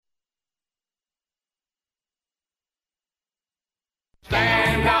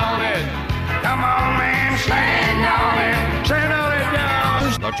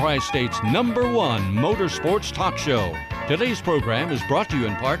our Tri-State's #1 motorsports talk show. Today's program is brought to you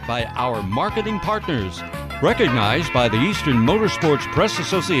in part by our marketing partners. Recognized by the Eastern Motorsports Press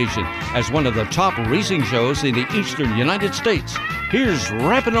Association as one of the top racing shows in the eastern United States, here's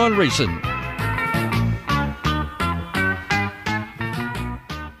Rappin on Racin'.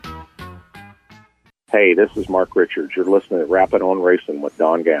 Hey, this is Mark Richards. You're listening to Rappin on Racin' with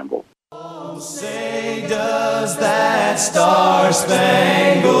Don Gamble. Oh, say does that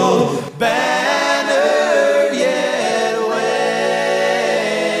star-spangled banner yet wave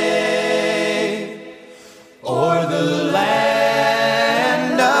o'er the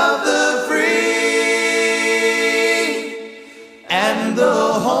land of the free and the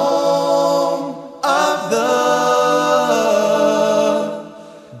home of the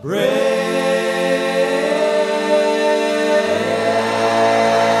brave?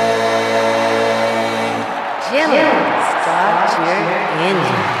 Start your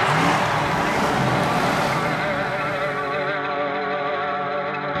engine.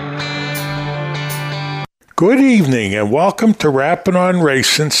 Good evening and welcome to Rappin on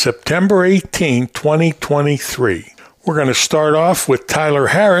Racin', September 18, 2023. We're going to start off with Tyler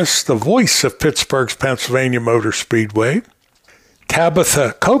Harris, the voice of Pittsburgh's Pennsylvania Motor Speedway,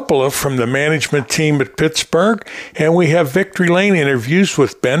 Tabatha Coppola from the management team at Pittsburgh, and we have Victory Lane interviews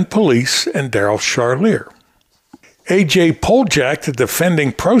with Ben Policz and Darryl Charlier. A.J. Poljak, the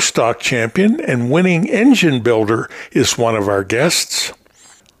defending Pro Stock champion and winning engine builder, is one of our guests.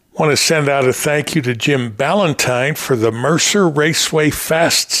 Want to send out a thank you to Jim Ballantyne for the Mercer Raceway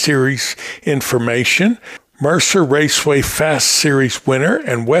Fast Series information. Mercer Raceway Fast Series winner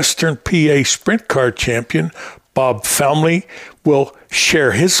and Western PA Sprint Car champion Bob Felmlee will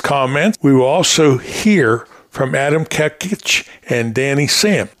share his comments. We will also hear from Adam Kekich and Danny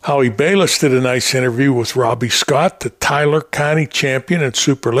Sam. Howie Bayless did a nice interview with Robbie Scott, the Tyler County champion and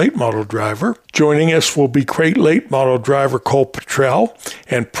super late model driver. Joining us will be crate late model driver Cole Petrelle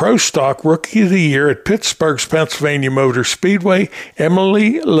and Pro Stock Rookie of the Year at Pittsburgh's Pennsylvania Motor Speedway,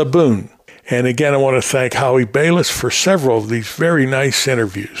 Emmy Laboon. And again, I want to thank Howie Bayless for several of these very nice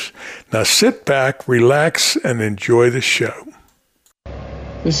interviews. Now sit back, relax, and enjoy the show.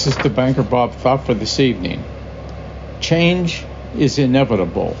 This is the banker Bob thought for this evening. Change is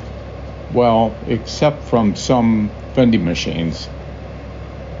inevitable. Well, except from some vending machines.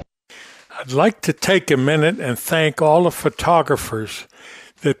 I'd like to take a minute and thank all the photographers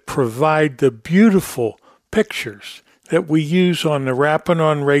that provide the beautiful pictures that we use on the Rappin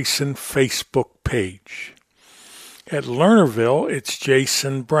on Racin' Facebook page. At Lernerville, it's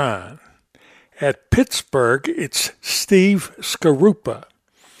Jason Brown. At Pittsburgh, it's Steve Skarupa.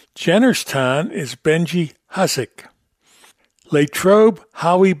 Jennerstown is Benji Husick. Latrobe,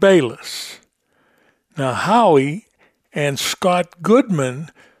 Howie Bayless. Now, Howie and Scott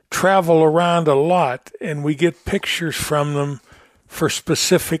Goodman travel around a lot, and we get pictures from them for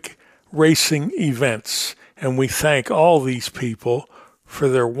specific racing events. And we thank all these people for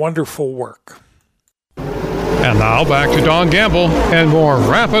their wonderful work. And now back to Don Gamble and more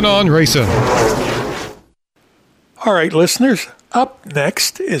Rappin on Racin'. All right, listeners. Up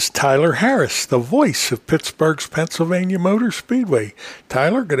next is Tyler Harris, the voice of Pittsburgh's Pennsylvania Motor Speedway.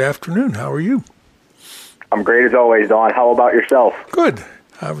 Tyler, good afternoon. How are you? I'm great as always, Don. How about yourself? Good.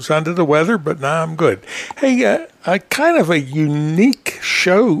 I was under the weather, but now I'm good. Hey, a kind of a unique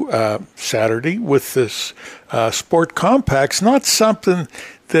show Saturday with this Sport Compacts. Not something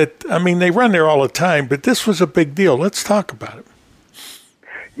that, I mean, they run there all the time, but this was a big deal. Let's talk about it.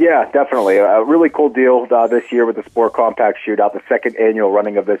 Yeah, definitely. A really cool deal this year with the Sport Compact Shootout, the second annual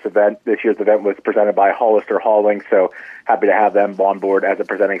running of this event. This year's event was presented by Hollister Hauling, so happy to have them on board as a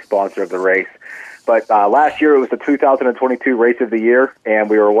presenting sponsor of the race. But last year it was the 2022 Race of the Year, and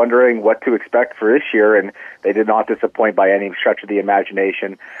we were wondering what to expect for this year, and they did not disappoint by any stretch of the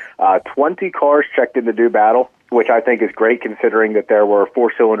imagination. 20 cars checked in to do battle, which I think is great considering that there were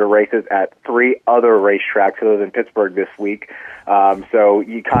four-cylinder races at 3 other racetracks other than Pittsburgh this week. So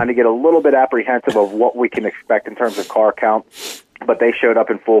you kind of get a little bit apprehensive of what we can expect in terms of car count. But they showed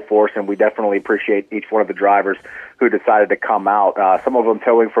up in full force, and we definitely appreciate each one of the drivers who decided to come out, some of them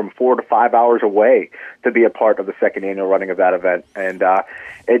towing from 4 to 5 hours away to be a part of the second annual running of that event. And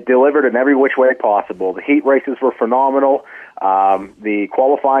it delivered in every which way possible. The heat races were phenomenal. The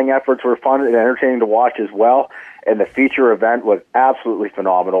qualifying efforts were fun and entertaining to watch as well. And the feature event was absolutely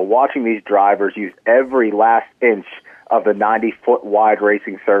phenomenal. Watching these drivers use every last inch of the 90-foot wide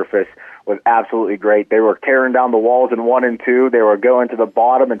racing surface was absolutely great. They were tearing down the walls in 1 and 2. They were going to the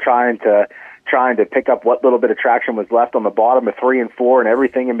bottom and trying to trying to pick up what little bit of traction was left on the bottom of 3 and 4 and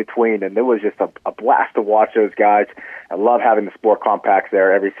everything in between. And it was just a blast to watch those guys. I love having the Sport Compacts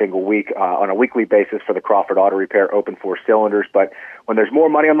there every single week on a weekly basis for the Crawford Auto Repair Open 4 cylinders. But when there's more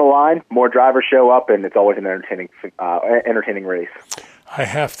money on the line, more drivers show up, and it's always an entertaining race. I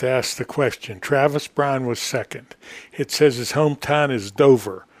have to ask the question. Travis Brown was second. It says his hometown is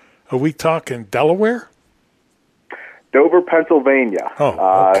Dover. Are we talking Delaware? Dover, Pennsylvania.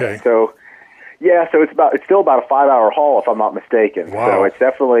 Oh, okay. So it's still about a 5-hour haul, if I'm not mistaken. Wow. So it's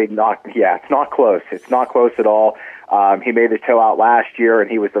definitely not. Yeah, it's not close. It's not close at all. He made the tow out last year,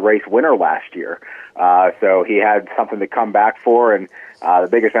 and he was the race winner last year. So he had something to come back for. And the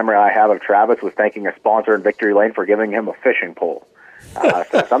biggest memory I have of Travis was thanking a sponsor in Victory Lane for giving him a fishing pole.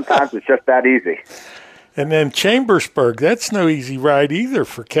 So sometimes it's just that easy. And then Chambersburg, that's no easy ride either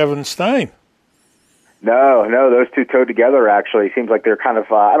for Kevin Stein. No, those two towed together, actually. Seems like they're kind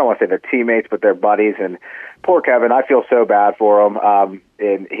of, I don't want to say they're teammates, but they're buddies. And poor Kevin, I feel so bad for him.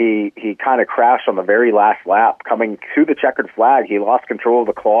 And he kind of crashed on the very last lap. Coming to the checkered flag, he lost control of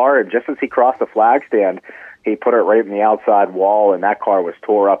the car, and just as he crossed the flag stand, he put it right in the outside wall, and that car was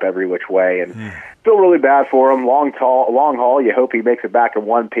tore up every which way. And feel really bad for him. Long haul, you hope he makes it back in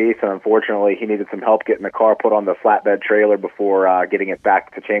one piece, and unfortunately, he needed some help getting the car put on the flatbed trailer before getting it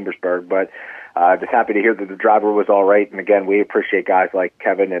back to Chambersburg. But just happy to hear that the driver was all right. And again, we appreciate guys like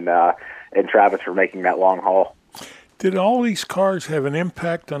Kevin and Travis for making that long haul. Did all these cars have an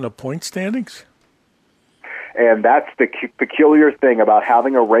impact on the point standings? And that's the peculiar thing about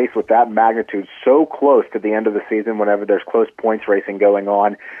having a race with that magnitude so close to the end of the season whenever there's close points racing going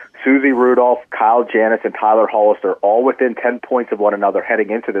on. Susie Rudolph, Kyle Janis, and Tyler Hollister all within 10 points of one another heading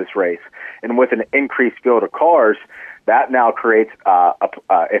into this race. And with an increased field of cars, that now creates,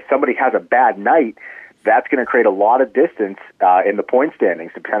 if somebody has a bad night, that's going to create a lot of distance in the point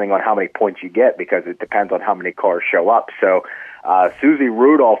standings, depending on how many points you get, because it depends on how many cars show up. So Susie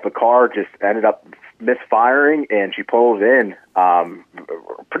Rudolph, the car just ended up misfiring, and she pulls in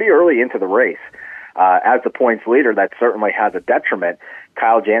pretty early into the race. As the points leader, that certainly has a detriment.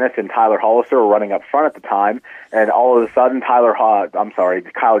 Kyle Janis and Tyler Hollister were running up front at the time, and all of a sudden,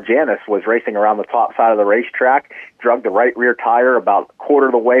 Kyle Janis was racing around the top side of the racetrack, drug the right rear tire about a quarter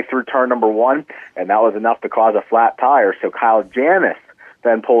of the way through turn number 1, and that was enough to cause a flat tire. So Kyle Janis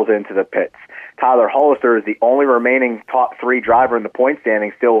then pulls into the pits. Tyler Hollister is the only remaining top 3 driver in the point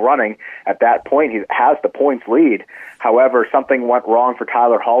standing still running. At that point, he has the points lead. However, something went wrong for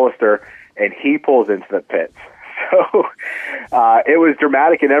Tyler Hollister, and he pulls into the pits. So it was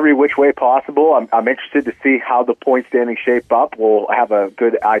dramatic in every which way possible. I'm interested to see how the point standings shape up. We'll have a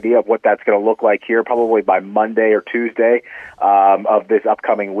good idea of what that's going to look like here probably by Monday or Tuesday of this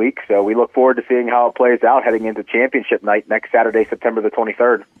upcoming week. So we look forward to seeing how it plays out heading into championship night next Saturday, September the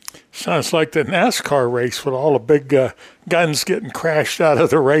 23rd. Sounds like the NASCAR race with all the big guns getting crashed out of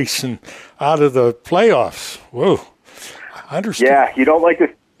the race and out of the playoffs. Whoa. I understand. Yeah, you don't like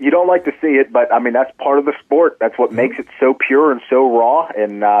to see it, but I mean that's part of the sport. That's what makes it so pure and so raw,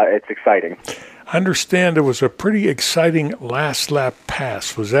 and it's exciting. I understand it was a pretty exciting last lap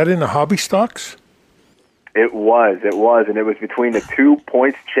pass. Was that in the hobby stocks? It was, and it was between the 2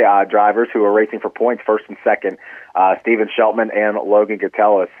 points drivers who were racing for points, first and second, Steven Sheltman and Logan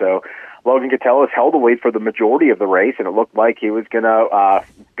Gattelis. So Logan Gattelis held the lead for the majority of the race, and it looked like he was going to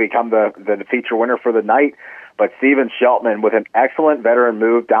become the feature winner for the night. But Steven Sheltman, with an excellent veteran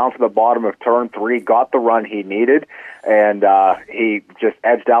move down to the bottom of turn 3, got the run he needed, and he just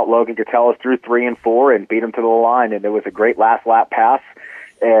edged out Logan Gattelis through 3 and 4 and beat him to the line. And it was a great last lap pass.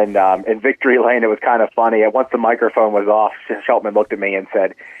 And in Victory Lane, it was kind of funny. Once the microphone was off, Sheltman looked at me and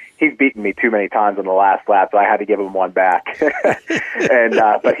said, "He's beaten me too many times on the last lap, so I had to give him one back."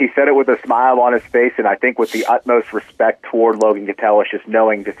 But he said it with a smile on his face, and I think with the utmost respect toward Logan Gattelis, just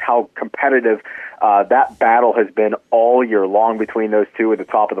knowing just how competitive that battle has been all year long between those two at the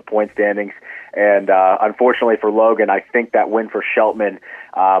top of the point standings. And unfortunately for Logan, I think that win for Sheltman,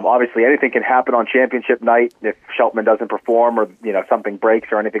 obviously anything can happen on championship night if Sheltman doesn't perform or something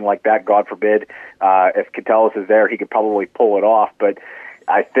breaks or anything like that, God forbid. If Gattelis is there, he could probably pull it off. But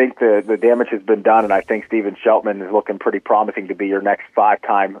I think the damage has been done, and I think Steven Sheltman is looking pretty promising to be your next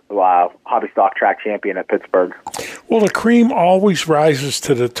 5-time hobby stock track champion at Pittsburgh. Well, the cream always rises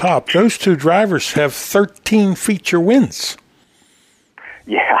to the top. Those two drivers have 13 feature wins.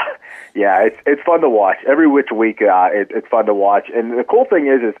 Yeah, it's fun to watch. Every which week, it's fun to watch. And the cool thing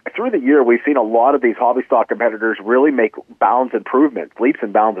is through the year, we've seen a lot of these hobby stock competitors really make leaps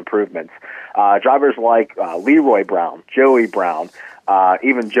and bounds improvements. Drivers like Leroy Brown, Joey Brown,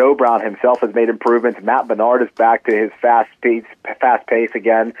 Even Joe Brown himself has made improvements. Matt Bernard is back to his fast pace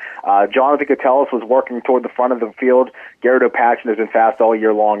again. Jonathan Catellis was working toward the front of the field. Garrett O'Patchen has been fast all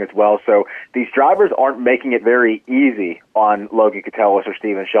year long as well. So these drivers aren't making it very easy on Logan Catellis or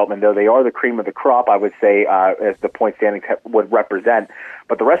Steven Sheltman, though they are the cream of the crop, I would say, as the point standings would represent.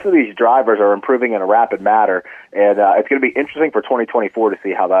 But the rest of these drivers are improving in a rapid manner, and it's going to be interesting for 2024 to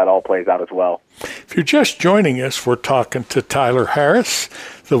see how that all plays out as well. If you're just joining us, we're talking to Tyler Harris,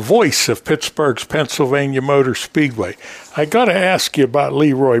 the voice of Pittsburgh's Pennsylvania Motor Speedway. I got to ask you about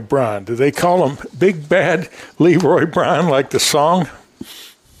Leroy Brown. Do they call him Big Bad Leroy Brown like the song?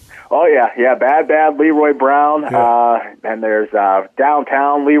 Oh, yeah, Bad Leroy Brown, Yeah. And there's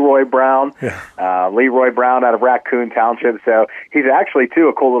Downtown Leroy Brown, Leroy Brown out of Raccoon Township. So he's actually, too,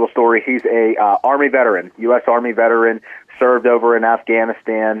 a cool little story. He's a Army veteran, U.S. Army veteran, served over in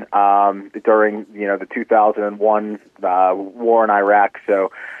Afghanistan during, the 2001 war in Iraq. So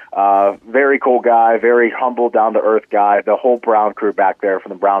very cool guy, very humble, down-to-earth guy. The whole Brown crew back there from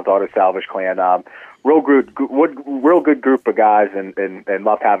the Brown's Auto Salvage Clan, real good group of guys, and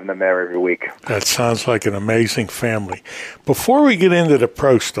love having them there every week. That sounds like an amazing family. Before we get into the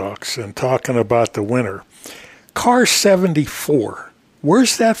Pro Stocks and talking about the winner, car 74,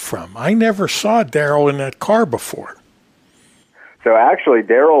 where's that from? I never saw Darryl in that car before. So actually,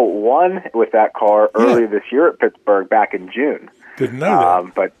 Darryl won with that car earlier this year at Pittsburgh back in June. Didn't know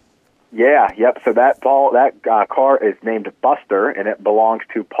that. But so that car is named Buster, and it belongs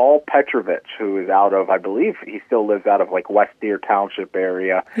to Paul Petrovich, who is out of, I believe, he still lives out of like West Deer Township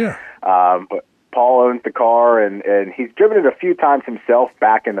area. Yeah. But Paul owns the car, and he's driven it a few times himself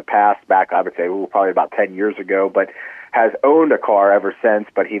back in the past. Back, I would say, probably about 10 years ago, but has owned a car ever since.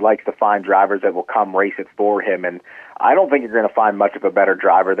 But he likes to find drivers that will come race it for him, and I don't think you're going to find much of a better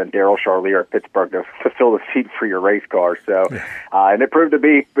driver than Darryl Charlier at Pittsburgh to fill the seat for your race car. So, and it proved to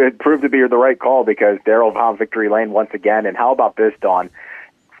be the right call, because Darryl found victory lane once again. And how about this, Don?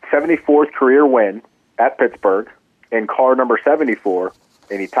 74th career win at Pittsburgh in car number 74,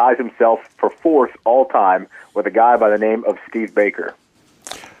 and he ties himself for fourth all time with a guy by the name of Steve Baker.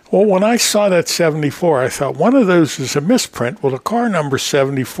 Well, when I saw that 74, I thought one of those is a misprint. Well, the car number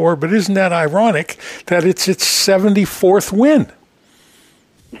 74, but isn't that ironic that it's its 74th win?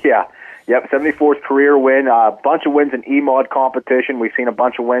 Yeah. Yep, 74th career win. A bunch of wins in E-Mod competition. We've seen a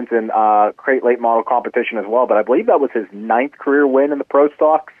bunch of wins in crate late model competition as well, but I believe that was his 9th career win in the Pro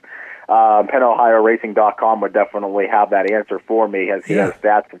Stocks. PenOhioRacing.com would definitely have that answer for me, as he has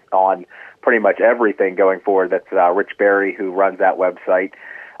stats on pretty much everything going forward. That's Rich Berry, who runs that website.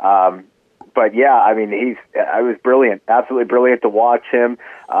 But yeah, I mean, I was brilliant, absolutely brilliant to watch him.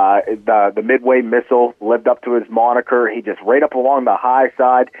 The Midway Missile lived up to his moniker. He just right up along the high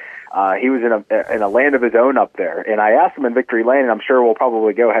side. He was in a land of his own up there. And I asked him in Victory Lane, and I'm sure we'll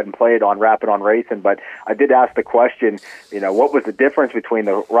probably go ahead and play it on Rappin on Racin, but I did ask the question, what was the difference between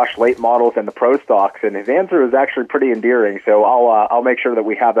the Rush late models and the Pro Stocks? And his answer was actually pretty endearing. So I'll make sure that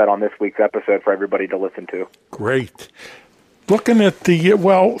we have that on this week's episode for everybody to listen to. Great. Looking at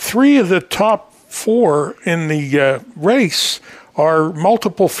three of the top four in the race are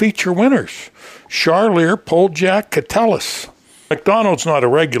multiple feature winners. Charlier, Poljak, Catellis. McDonald's not a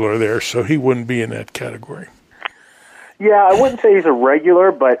regular there, so he wouldn't be in that category. Yeah, I wouldn't say he's a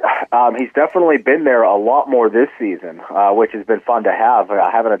regular, but he's definitely been there a lot more this season, which has been fun to have.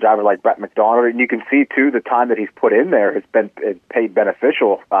 Having a driver like Brett McDonald, and you can see, too, the time that he's put in there has been paid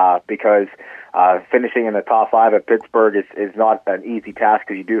beneficial because finishing in the top 5 at Pittsburgh is not an easy task,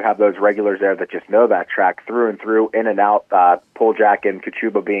 because you do have those regulars there that just know that track through and through, in and out, Poljak and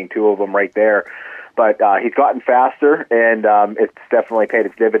Kachuba being two of them right there. But he's gotten faster, and it's definitely paid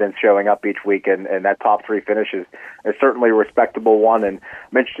its dividends showing up each week, and that top 3 finishes is certainly a respectable one. And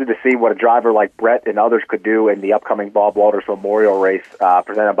I'm interested to see what a driver like Brett and others could do in the upcoming Bob Walters Memorial Race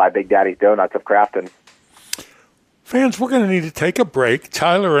presented by Big Daddy's Donuts of Crafton. Fans, we're going to need to take a break.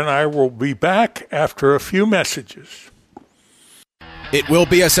 Tyler and I will be back after a few messages. It will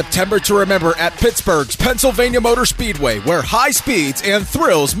be a September to remember at Pittsburgh's Pennsylvania Motor Speedway, where high speeds and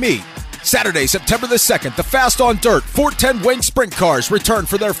thrills meet. Saturday, September the 2nd, the Fast on Dirt 410 Wing Sprint Cars return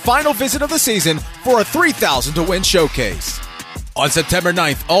for their final visit of the season for a $3,000 to win showcase. On September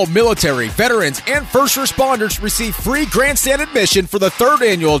 9th, all military, veterans, and first responders receive free grandstand admission for the 3rd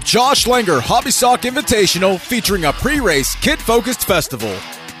annual Josh Langer Hobby Sock Invitational, featuring a pre-race, kid-focused festival.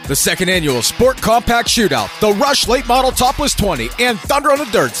 The 2nd annual Sport Compact Shootout, the Rush Late Model Topless 20, and Thunder on the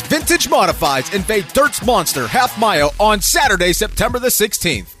Dirt's Vintage Modifieds invade Dirt's Monster Half Mile on Saturday, September the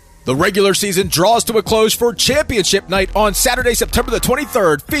 16th. The regular season draws to a close for Championship Night on Saturday, September the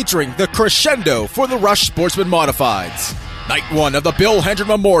 23rd, featuring the Crescendo for the Rush Sportsman Modifieds. Night 1 of the Bill Hendren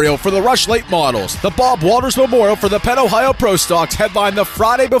Memorial for the Rush Late Models. The Bob Walters Memorial for the Penn Ohio Pro Stocks headline the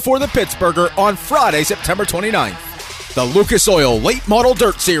Friday before the Pittsburgher on Friday, September 29th. The Lucas Oil Late Model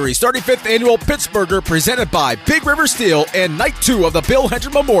Dirt Series 35th Annual Pittsburgher presented by Big River Steel and Night 2 of the Bill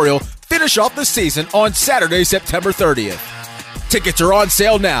Hendren Memorial finish off the season on Saturday, September 30th. Tickets are on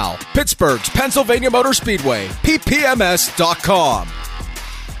sale now. Pittsburgh's Pennsylvania Motor Speedway, ppms.com.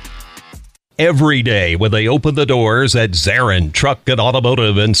 Every day when they open the doors at Zarin Truck and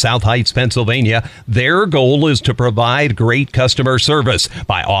Automotive in South Heights, Pennsylvania, their goal is to provide great customer service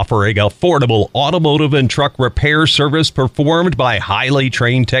by offering affordable automotive and truck repair service performed by highly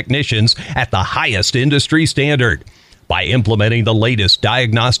trained technicians at the highest industry standard. By implementing the latest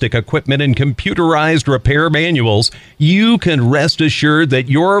diagnostic equipment and computerized repair manuals, you can rest assured that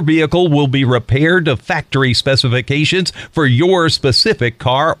your vehicle will be repaired to factory specifications for your specific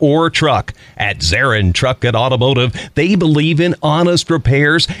car or truck. At Zarin Truck and Automotive, they believe in honest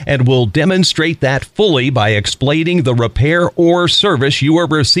repairs and will demonstrate that fully by explaining the repair or service you are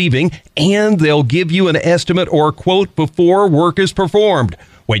receiving, and they'll give you an estimate or quote before work is performed.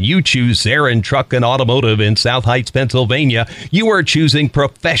 When you choose Zarin Truck and Automotive in South Heights, Pennsylvania, you are choosing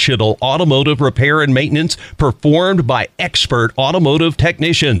professional automotive repair and maintenance performed by expert automotive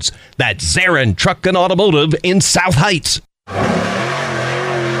technicians. That's Zarin Truck and Automotive in South Heights.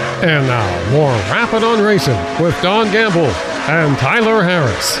 And now, more Rappin on Racing with Don Gamble and Tyler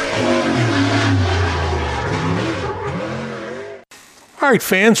Harris. All right,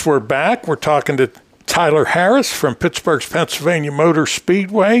 fans, we're back. We're talking to Tyler Harris from Pittsburgh's Pennsylvania Motor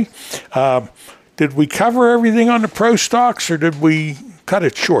Speedway. Did we cover everything on the Pro Stocks, or did we cut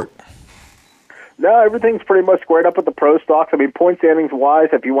it short? No, everything's pretty much squared up with the Pro Stocks. I mean, point standings-wise,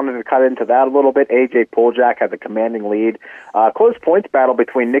 if you wanted to cut into that a little bit, A.J. Poljak has a commanding lead. Close points battle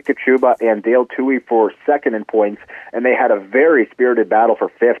between Nick Kachuba and Dale Toohey for second in points, and they had a very spirited battle for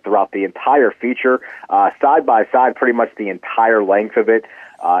fifth throughout the entire feature, side by side, pretty much the entire length of it.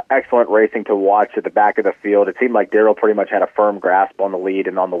 Excellent racing to watch at the back of the field. It seemed like Darryl pretty much had a firm grasp on the lead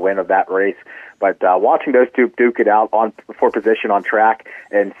and on the win of that race. But watching those two duke it out for position on track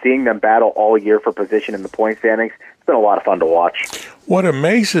and seeing them battle all year for position in the point standings, it's been a lot of fun to watch. What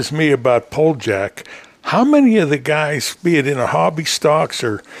amazes me about Poljak, how many of the guys, be it in a hobby stocks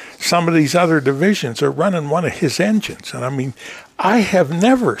or some of these other divisions, are running one of his engines? And I mean, I have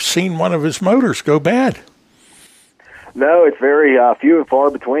never seen one of his motors go bad. No, it's very few and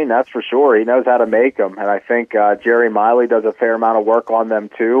far between, that's for sure. He knows how to make them, and I think Jerry Miley does a fair amount of work on them,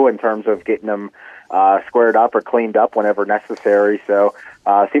 too, in terms of getting them squared up or cleaned up whenever necessary. So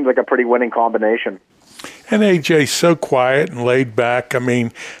seems like a pretty winning combination. And AJ's so quiet and laid back. I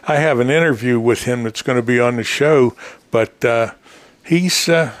mean, I have an interview with him that's going to be on the show, but he's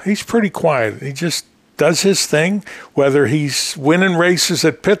pretty quiet. He just does his thing, whether he's winning races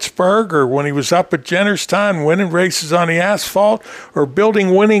at Pittsburgh or when he was up at Jennerstown winning races on the asphalt or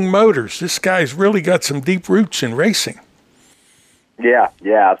building winning motors. This guy's really got some deep roots in racing. Yeah,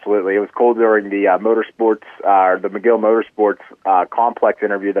 absolutely. It was cool during the the McGill Motorsports complex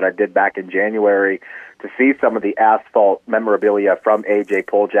interview that I did back in January to see some of the asphalt memorabilia from A.J.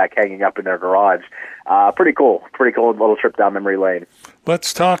 Poljak hanging up in their garage. Pretty cool little trip down memory lane.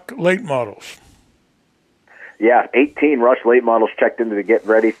 Let's talk late models. Yeah, 18 Rush late models checked in to get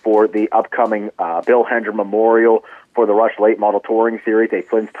ready for the upcoming Bill Hendren Memorial for the Rush Late Model Touring Series, a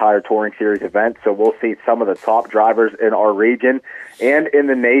Flynn's Tire Touring Series event. So we'll see some of the top drivers in our region and in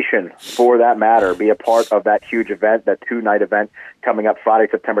the nation, for that matter, be a part of that huge event, that two-night event coming up Friday,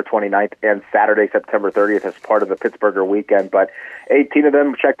 September 29th and Saturday, September 30th as part of the Pittsburgher weekend. But 18 of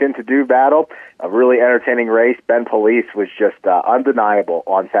them checked in to do battle. A really entertaining race. Ben Policz was just undeniable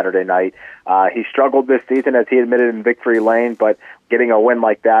on Saturday night. He struggled this season, as he admitted in Victory Lane, but getting a win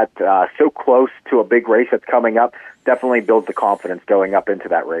like that so close to a big race that's coming up definitely builds the confidence going up into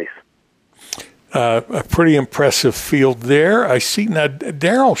that race. A pretty impressive field there. I see now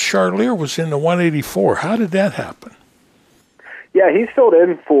Darryl Charlier was in the 184. How did that happen? Yeah, he's filled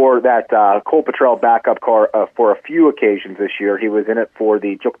in for that Cole Petrelle backup car for a few occasions this year. He was in it for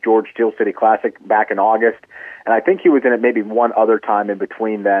the George Steel City Classic back in August, and I think he was in it maybe one other time in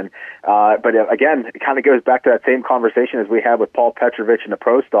between then. But again, it kind of goes back to that same conversation as we had with Paul Petrovich in the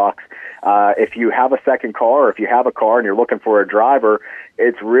Pro Stocks. If you have a second car, or if you have a car and you're looking for a driver,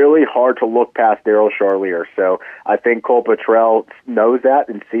 it's really hard to look past Darryl Charlier. So I think Cole Petrelle knows that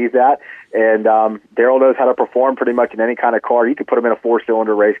and sees that. And Darryl knows how to perform pretty much in any kind of car. You could put him in a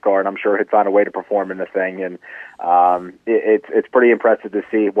four-cylinder race car, and I'm sure he'd find a way to perform in the thing. And it's pretty impressive to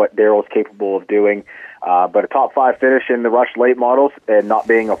see what Darryl's capable of doing. But a top 5 finish in the Rush late models and not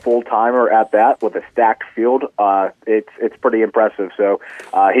being a full-timer at that with a stacked field, it's pretty impressive. So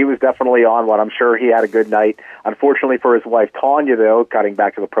he was definitely on one. I'm sure he had a good night. Unfortunately for his wife, Tanya, though, cutting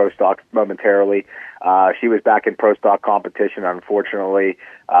back to the Pro Stock momentarily, she was back in Pro Stock competition, unfortunately.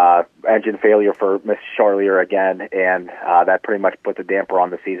 Engine failure for Miss Charlier again, and that pretty much put the damper on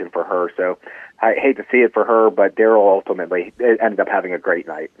the season for her. So I hate to see it for her, but Darryl ultimately ended up having a great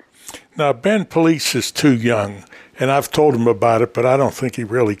night. Now, Ben Policz is too young, and I've told him about it, but I don't think he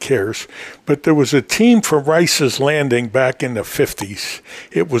really cares. But there was a team from Rice's Landing back in the 50s.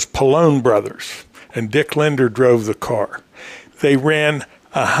 It was Pallone Brothers, and Dick Linder drove the car. They ran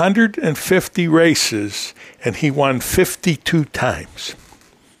 150 races, and he won 52 times.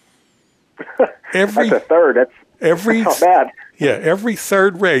 That's a third. That's not bad. Yeah, every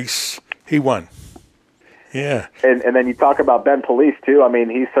third race he won. Yeah. And then you talk about Ben Policz, too. I mean,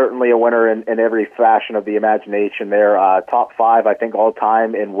 he's certainly a winner in every fashion of the imagination there. Top 5, I think,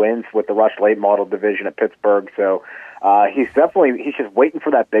 all-time in wins with the Rush Late Model division at Pittsburgh. So he's just waiting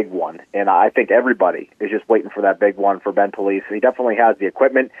for that big one. And I think everybody is just waiting for that big one for Ben Policz. He definitely has the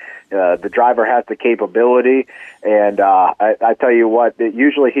equipment. The driver has the capability. And I tell you what,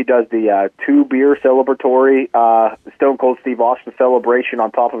 usually he does the 2-beer celebratory Stone Cold Steve Austin celebration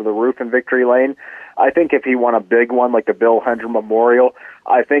on top of the roof in Victory Lane. I think if he won a big one like the Bill Hendren Memorial,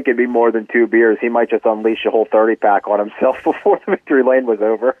 I think it'd be more than 2 beers. He might just unleash a whole 30-pack on himself before the Victory Lane was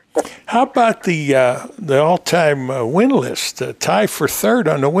over. How about the all-time win list? Tie for third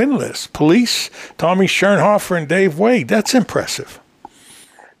on the win list. Policz, Tommy Schoenhofer, and Dave Wade. That's impressive.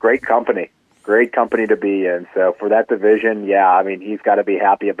 Great company. Great company to be in. So for that division, yeah, I mean, he's got to be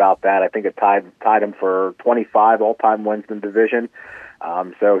happy about that. I think it tied him for 25 all-time wins in the division.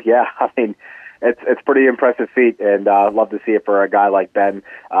 So, yeah, I mean, it's pretty impressive feat, and I'd love to see it for a guy like Ben.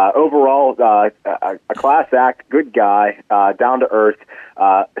 Overall, a class act, good guy, down to earth,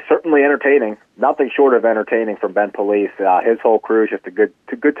 certainly entertaining. Nothing short of entertaining from Ben Policz. His whole crew is just a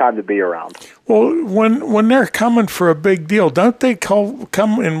good time to be around. Well, when they're coming for a big deal, don't they come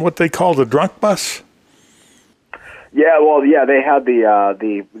in what they call the drunk bus? Yeah, well, yeah, they had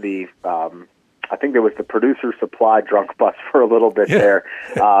the I think there was the producer supply drunk bus for a little bit there.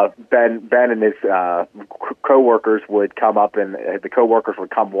 Ben and his co-workers would come up, and the co-workers would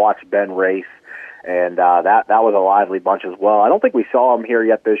come watch Ben race, and that was a lively bunch as well. I don't think we saw him here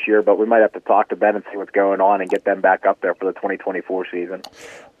yet this year, but we might have to talk to Ben and see what's going on and get them back up there for the 2024 season.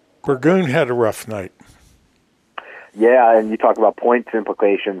 Burgoon had a rough night. Yeah, and you talk about points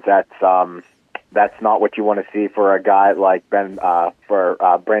implications. That's not what you want to see for a guy like Ben,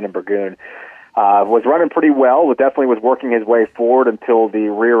 for Brandon Burgoon. Was running pretty well, but definitely was working his way forward until the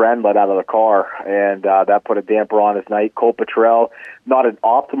rear end let out of the car, and that put a damper on his night. Cole Petrelle, not an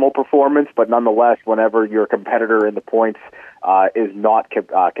optimal performance, but nonetheless, whenever your competitor in the points is not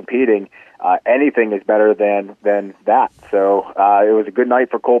competing, anything is better than that. So it was a good night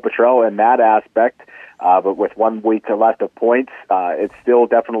for Cole Petrelle in that aspect. But with 1 week left of points, it's still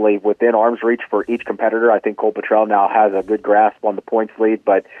definitely within arm's reach for each competitor. I think Cole Petrelle now has a good grasp on the points lead,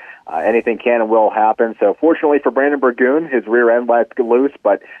 but anything can and will happen. So fortunately for Brandon Burgoon, his rear end let loose,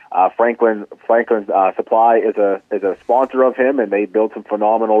 but Franklin's Supply is a sponsor of him, and they build some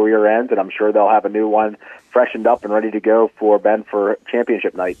phenomenal rear ends, and I'm sure they'll have a new one freshened up and ready to go for Ben for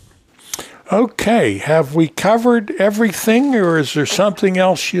championship night. Okay, have we covered everything, or is there something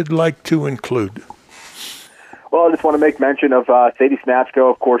else you'd like to include? Well, I just want to make mention of Sadie Snatchko,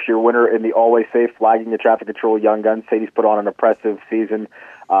 of course, your winner in the Always Safe Flagging the Traffic Control Young Guns. Sadie's put on an impressive season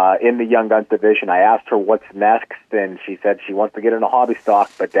in the Young Guns division. I asked her what's next, and she said she wants to get in a hobby stock,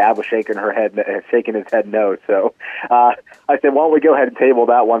 but Dad was shaking his head no. So I said, why don't we go ahead and table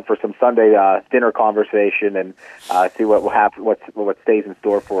that one for some Sunday dinner conversation and see what will happen, what stays in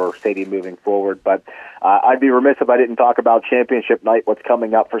store for Sadie moving forward. But I'd be remiss if I didn't talk about Championship Night, what's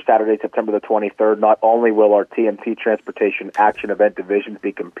coming up for Saturday, September the 23rd. Not only will our TMT Transportation Action Event divisions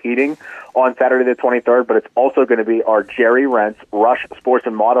be competing on Saturday the 23rd, but it's also going to be our Jerry Rentz Rush Sports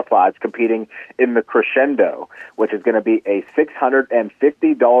and Modifieds competing in the Crescendo, which is going to be a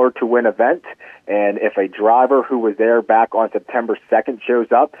 $650 to win event. And if a driver who was there back on September 2nd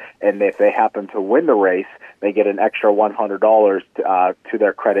shows up, and if they happen to win the race, they get an extra $100 to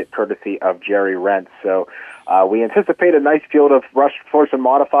their credit, courtesy of Jerry Rentz. So we anticipate a nice field of Rush Sports and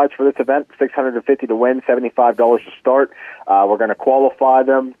Modifieds for this event, $650 to win, $75 to start. We're going to qualify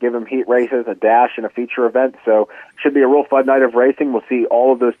them, give them heat races, a dash, and a feature event. So should be a real fun night of racing. We'll see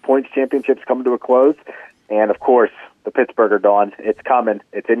all of those points championships come to a close. And, of course, the Pittsburgher, Dawn. It's coming.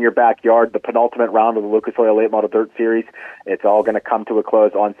 It's in your backyard. The penultimate round of the Lucas Oil Late Model Dirt Series. It's all going to come to a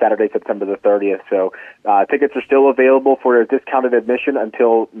close on Saturday, September the 30th. So tickets are still available for a discounted admission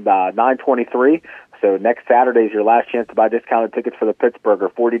until 9/23. So next Saturday is your last chance to buy discounted tickets for the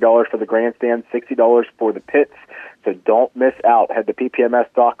Pittsburgher. $40 for the grandstand, $60 for the pits. So don't miss out. Head to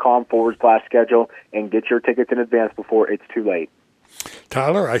ppms.com/schedule and get your tickets in advance before it's too late.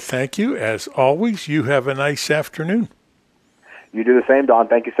 Tyler, I thank you. As always, you have a nice afternoon. You do the same, Don.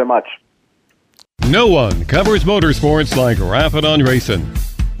 Thank you so much. No one covers motorsports like Rappin Racing.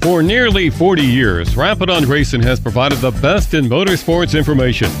 For nearly 40 years, Rappin Racing has provided the best in motorsports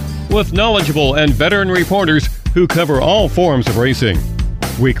information with knowledgeable and veteran reporters who cover all forms of racing.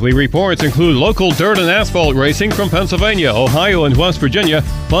 Weekly reports include local dirt and asphalt racing from Pennsylvania, Ohio, and West Virginia,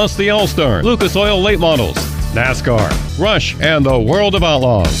 plus the All-Star, Lucas Oil Late Models, NASCAR, Rush, and the World of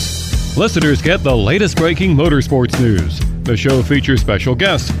Outlaws. Listeners get the latest breaking motorsports news. The show features special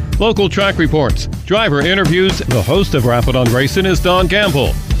guests, local track reports, driver interviews. The host of Rappin Racing is Don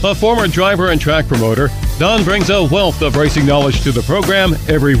Gamble. A former driver and track promoter, Don brings a wealth of racing knowledge to the program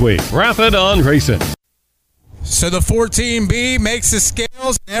every week. Rappin Racing. So the 14B makes the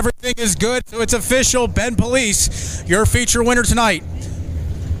scales and everything is good. So it's official. Ben Policz, your feature winner tonight.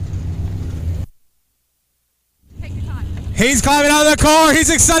 He's climbing out of the car. He's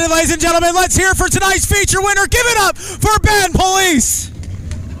excited, ladies and gentlemen. Let's hear it for tonight's feature winner. Give it up for Ben Policz.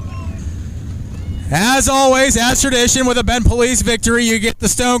 As always, as tradition, with a Ben Policz victory, you get the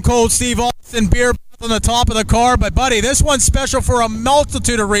Stone Cold Steve Austin beer on the top of the car. But, buddy, this one's special for a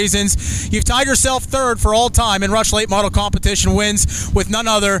multitude of reasons. You've tied yourself third for all time in Rush Late Model Competition wins with none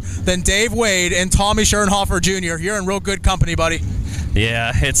other than Dave Wade and Tommy Schoenhofer Jr. You're in real good company, buddy.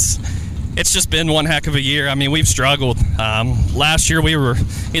 Yeah, it's just been one heck of a year. I mean, we've struggled. Last year we were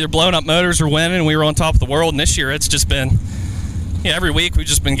either blowing up motors or winning, and we were on top of the world. And this year it's just been, every week we've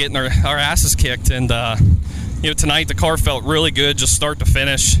just been getting our asses kicked. And, tonight the car felt really good, just start to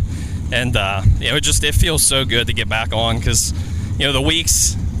finish. And, it feels so good to get back on because, the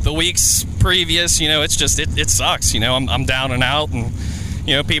weeks previous, it sucks. I'm down and out. And,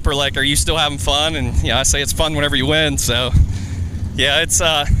 people are like, are you still having fun? And, I say it's fun whenever you win. So, yeah,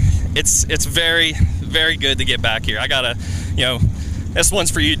 it's very, very good to get back here. I gotta, this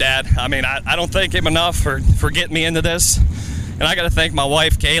one's for you, Dad. I mean, I don't thank him enough for getting me into this. And I gotta thank my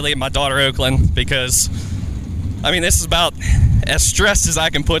wife, Kaylee, and my daughter, Oakland, because, this is about as stressed as I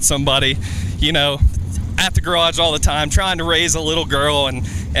can put somebody, at the garage all the time, trying to raise a little girl, and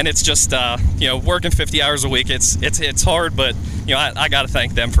it's just, working 50 hours a week. It's hard, but, I gotta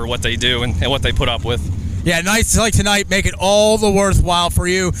thank them for what they do and what they put up with. Yeah, nights like tonight make it all the worthwhile for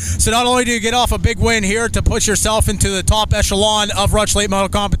you. So not only do you get off a big win here to push yourself into the top echelon of Rush Late Model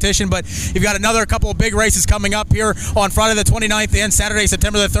Competition, but you've got another couple of big races coming up here on Friday the 29th and Saturday,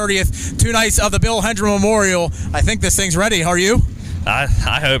 September the 30th. 2 nights of the Bill Hendren Memorial. I think this thing's ready. Are you? I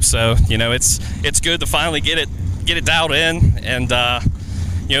hope so. It's good to finally get it dialed in, and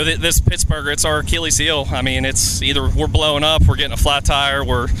this Pittsburgher, it's our Achilles heel. It's either we're blowing up, we're getting a flat tire,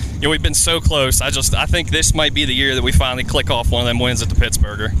 we've been so close. I think this might be the year that we finally click off one of them wins at the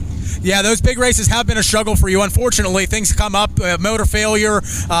Pittsburgher. Yeah, those big races have been a struggle for you. Unfortunately, things come up, motor failure,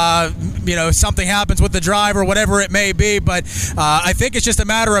 something happens with the driver, whatever it may be. But I think it's just a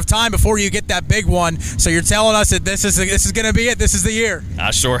matter of time before you get that big one. So you're telling us that this is going to be it. This is the year.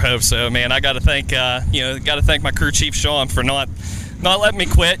 I sure hope so, man. I got to thank my crew chief Sean for not letting me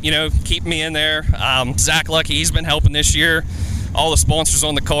quit. Keep me in there. Zach Lucky, he's been helping this year. All the sponsors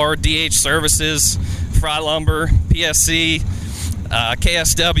on the car: DH Services, Fry Lumber, PSC,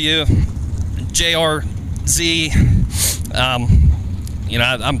 KSW, JRZ.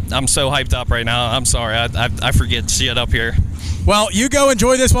 I'm so hyped up right now. I'm sorry, I forget shit up here. Well, you go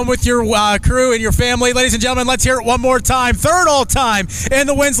enjoy this one with your crew and your family. Ladies and gentlemen, let's hear it one more time. Third all time in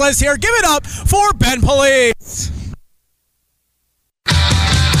the wins list here. Give it up for Ben Policz.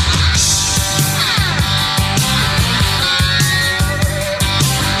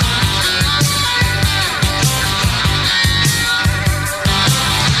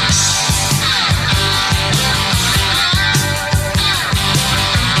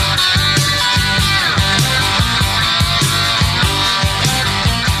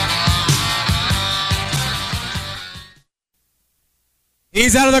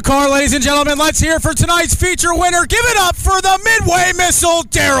 He's out of the car, ladies and gentlemen. Let's hear it for tonight's feature winner. Give it up for the Midway Missile,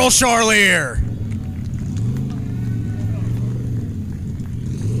 Darryl Charlier.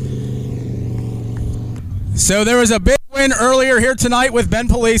 So there was a big win earlier here tonight with Ben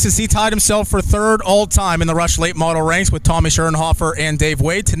Policz as he tied himself for third all-time in the Rush Late Model ranks with Tommy Schoenhofer and Dave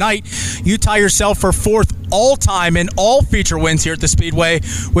Wade. Tonight, you tie yourself for fourth all-time in all feature wins here at the Speedway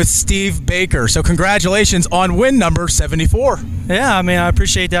with Steve Baker. So congratulations on win number 74. Yeah, I mean, I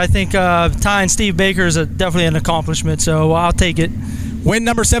appreciate that. I think tying Steve Baker is definitely an accomplishment, so I'll take it. Win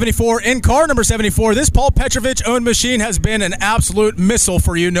number 74 in car number 74. This Paul Petrovich-owned machine has been an absolute missile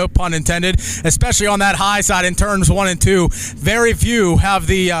for you, no pun intended, especially on that high side in turns 1 and 2. Very few have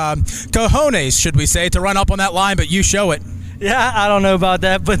the cojones, should we say, to run up on that line, but you show it. Yeah, I don't know about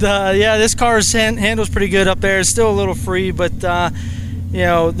that, but yeah, this car's handles pretty good up there. It's still a little free, but you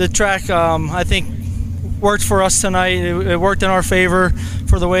know, the track I think worked for us tonight. It worked in our favor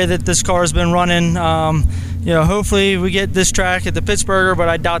for the way that this car has been running. You know, hopefully we get this track at the Pittsburgh, but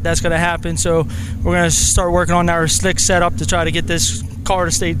I doubt that's going to happen. So we're going to start working on our slick setup to try to get this car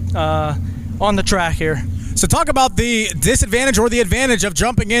to stay on the track here. So talk about the disadvantage or the advantage of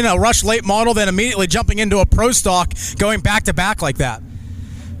jumping in a Rush late model, then immediately jumping into a Pro Stock, going back-to-back like that.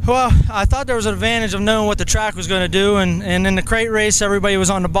 Well, I thought there was an advantage of knowing what the track was going to do, and in the crate race, everybody was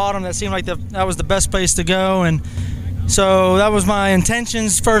on the bottom. That seemed like that was the best place to go, and so that was my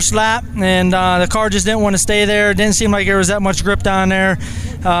intentions first lap, and the car just didn't want to stay there. It didn't seem like there was that much grip down there,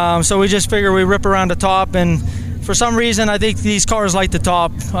 so we just figured we'd rip around the top, and for some reason I think these cars like the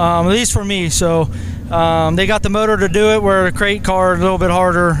top, at least for me, so they got the motor to do it, where the crate car a little bit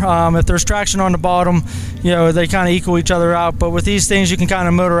harder. If there's traction on the bottom, you know, they kind of equal each other out, but with these things you can kind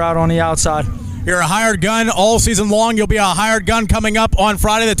of motor out on the outside. You're a hired gun all season long. You'll be a hired gun coming up on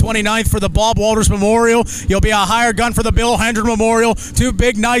Friday the 29th for the Bob Walters Memorial. You'll be a hired gun for the Bill Hendren Memorial. 2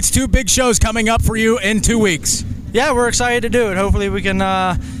 big nights, 2 big shows coming up for you in 2 weeks. Yeah, we're excited to do it. Hopefully we can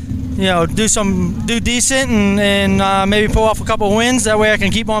you know, do decent and maybe pull off a couple wins. That way I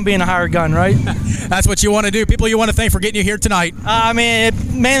can keep on being a hired gun, right? That's what you want to do. People you want to thank for getting you here tonight. I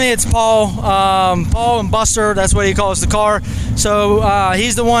mean, mainly it's Paul and Buster. That's what he calls the car. So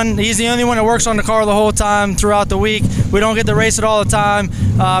he's the only one that works on the car the whole time throughout the week. We don't get to race it all the time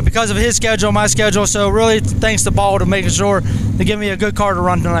because of his schedule, my schedule. So really thanks to Paul to making sure to give me a good car to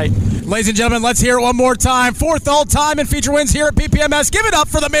run tonight. Ladies and gentlemen, let's hear it one more time. 4th all-time in feature wins here at PPMS. Give it up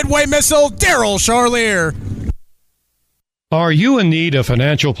for the Midway Missile, Darryl Charlier. Are you in need of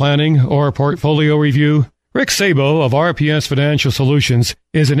financial planning or portfolio review? Rick Sabo of RPS Financial Solutions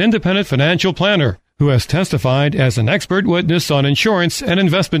is an independent financial planner who has testified as an expert witness on insurance and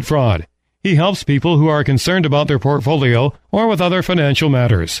investment fraud. He helps people who are concerned about their portfolio or with other financial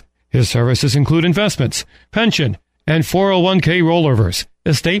matters. His services include investments, pension, and 401k rollovers,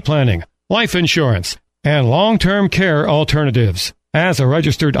 estate planning, life insurance, and long-term care alternatives. As a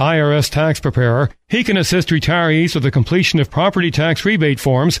registered IRS tax preparer, he can assist retirees with the completion of property tax rebate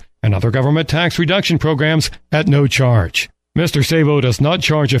forms and other government tax reduction programs at no charge. Mr. Sabo does not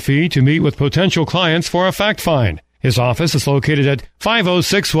charge a fee to meet with potential clients for a fact find. His office is located at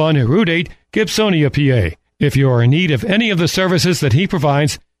 5061 Route 8, Gibsonia, PA. If you are in need of any of the services that he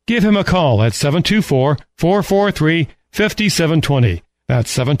provides, give him a call at 724-443-5720.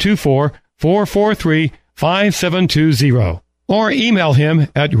 That's 724-443-5720. Or email him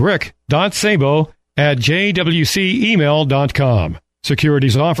at rick.sabo@jwcemail.com.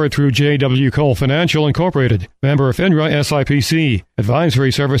 Securities offered through J.W. Cole Financial Incorporated, member of FINRA SIPC.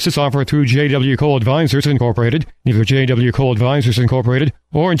 Advisory services offered through J.W. Cole Advisors Incorporated, neither J.W. Cole Advisors Incorporated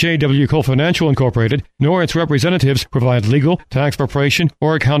or J.W. Cole Financial Incorporated, nor its representatives provide legal, tax preparation,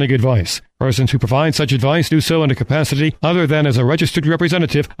 or accounting advice. Persons who provide such advice do so in a capacity other than as a registered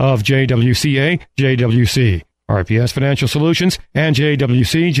representative of JWCA, JWC. RPS Financial Solutions and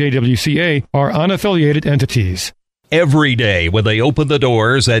JWC, JWCA are unaffiliated entities. Every day when they open the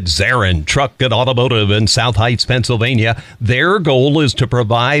doors at Racin Truck and Automotive in South Heights, Pennsylvania, their goal is to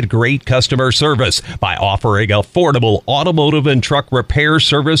provide great customer service by offering affordable automotive and truck repair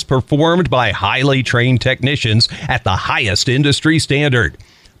service performed by highly trained technicians at the highest industry standard.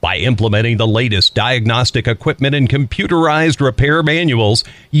 By implementing the latest diagnostic equipment and computerized repair manuals,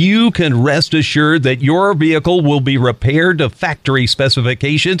 you can rest assured that your vehicle will be repaired to factory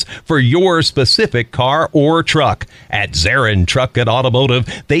specifications for your specific car or truck. At Racin Truck and Automotive,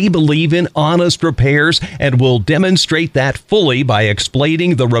 they believe in honest repairs and will demonstrate that fully by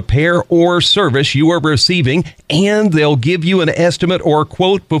explaining the repair or service you are receiving, and they'll give you an estimate or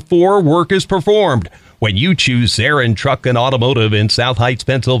quote before work is performed. When you choose Racin Truck and Automotive in South Heights,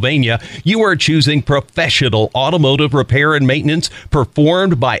 Pennsylvania, you are choosing professional automotive repair and maintenance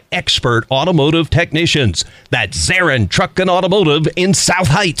performed by expert automotive technicians. That's Racin Truck and Automotive in South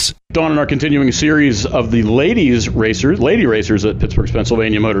Heights. On our continuing series of the lady racers at Pittsburgh's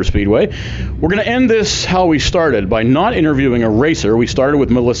Pennsylvania Motor Speedway, we're going to end this how we started, by not interviewing a racer. We started with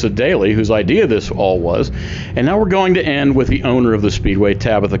Melissa Daly, whose idea this all was, and now we're going to end with the owner of the Speedway,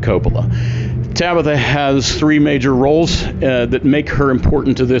 Tabatha Coppola. Tabatha has three major roles that make her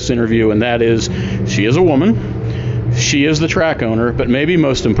important to this interview, and that is she is a woman, she is the track owner, but maybe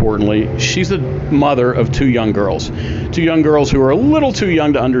most importantly, she's the mother of two young girls who are a little too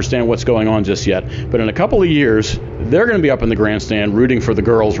young to understand what's going on just yet. But in a couple of years, they're going to be up in the grandstand rooting for the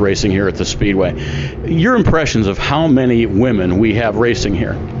girls racing here at the Speedway. Your impressions of how many women we have racing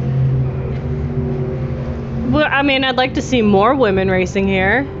here? Well, I mean, I'd like to see more women racing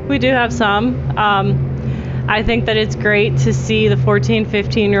here. We do have some. I think that it's great to see the 14,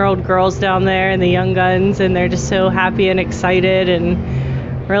 15-year-old girls down there and the young guns, and they're just so happy and excited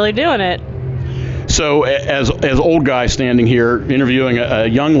and really doing it. So as old guy standing here interviewing a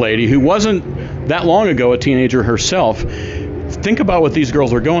young lady who wasn't that long ago a teenager herself, think about what these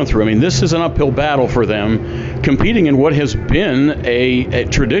girls are going through. I mean, this is an uphill battle for them, competing in what has been a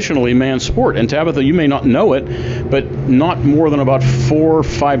traditionally manned sport. And Tabatha, you may not know it, but not more than about 4 or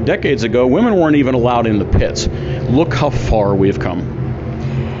 5 decades ago, women weren't even allowed in the pits. Look how far we've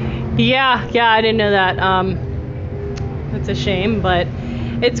come. Yeah, I didn't know that. It's a shame, but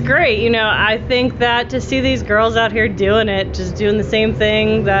it's great. You know, I think that to see these girls out here doing it, just doing the same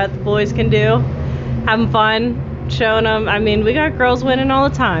thing that the boys can do, having fun, showing them. I mean, we got girls winning all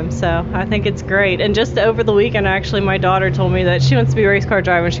the time, so I think it's great. And just over the weekend, actually, my daughter told me that she wants to be a race car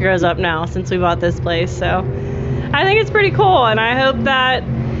driver when she grows up now, since we bought this place. So I think it's pretty cool, and I hope that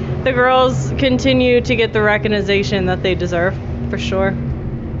the girls continue to get the recognition that they deserve, for sure.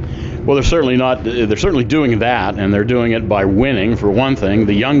 Well, they're certainly doing that, and they're doing it by winning, for one thing.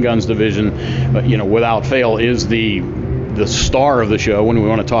 The Young Guns division, without fail, is the star of the show when we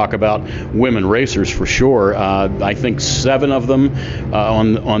want to talk about women racers, for sure. I think 7 of them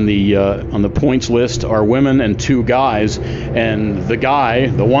on the points list are women and 2 guys, and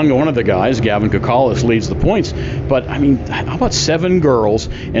one of the guys, Gavin Kekich, leads the points. But I mean, how about 7 girls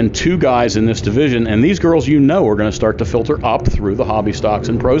and 2 guys in this division? And these girls, are going to start to filter up through the hobby stocks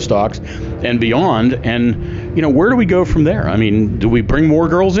and pro stocks and beyond. And where do we go from there? I mean, do we bring more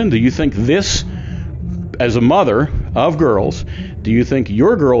girls in? Do you think this, as a mother of girls, do you think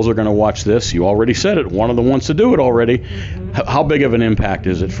your girls are going to watch this? You already said it. One of them wants to do it already. Mm-hmm. How big of an impact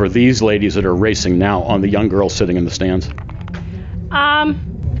is it for these ladies that are racing now on the young girls sitting in the stands? I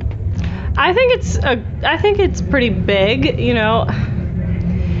think it's pretty big. I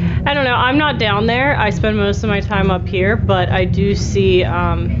don't know. I'm not down there. I spend most of my time up here, but I do see.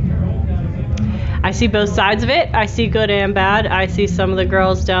 I see both sides of it. I see good and bad. I see some of the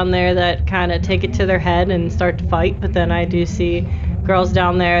girls down there that kind of take it to their head and start to fight, but then I do see girls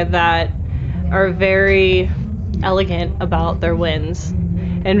down there that are very elegant about their wins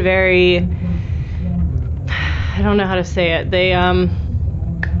and very, I don't know how to say it. They,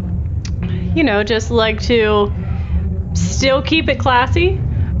 just like to still keep it classy,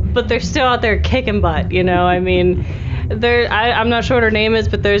 but they're still out there kicking butt, I mean, I'm not sure what her name is,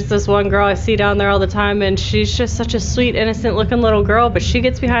 but there's this one girl I see down there all the time, and she's just such a sweet, innocent-looking little girl, but she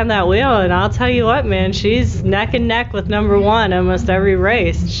gets behind that wheel, and I'll tell you what, man, she's neck and neck with number 1 almost every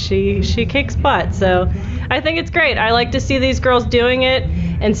race. She kicks butt, so I think it's great. I like to see these girls doing it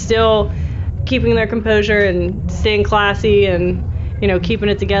and still keeping their composure and staying classy and keeping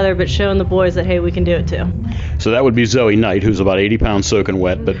it together, but showing the boys that, hey, we can do it too. So that would be Zoe Knight, who's about 80 pounds soaking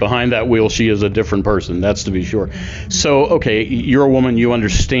wet, but behind that wheel, she is a different person, that's to be sure. So, okay, you're a woman, you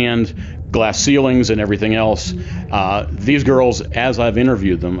understand glass ceilings and everything else. These girls, as I've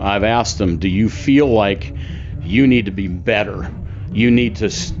interviewed them, I've asked them, do you feel like you need to be better? You need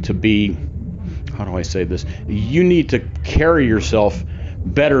to be, how do I say this? You need to carry yourself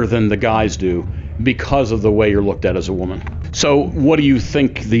better than the guys do because of the way you're looked at as a woman. So what do you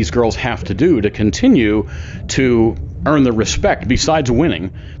think these girls have to do to continue to earn the respect, besides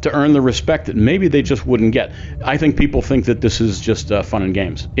winning, to earn the respect that maybe they just wouldn't get? I think people think that this is just fun and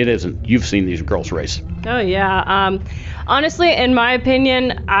games. It isn't. You've seen these girls race. Oh, yeah. Honestly, in my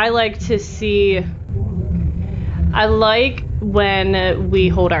opinion, I like when we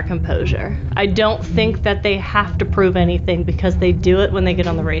hold our composure. I don't think that they have to prove anything because they do it when they get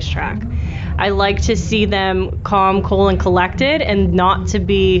on the racetrack. I like to see them calm, cool, and collected, and not to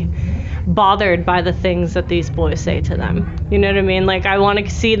be bothered by the things that these boys say to them. You know what I mean? Like, I want to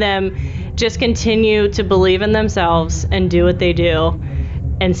see them just continue to believe in themselves and do what they do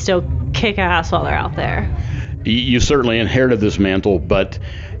and still kick ass while they're out there. You certainly inherited this mantle, but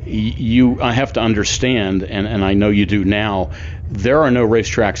I have to understand, and I know you do now, there are no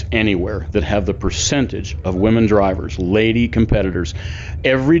racetracks anywhere that have the percentage of women drivers, lady competitors.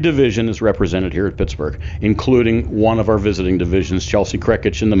 Every division is represented here at Pittsburgh, including one of our visiting divisions. Chelsea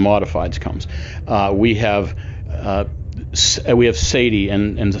Kekich in the modifieds comes. We have we have Sadie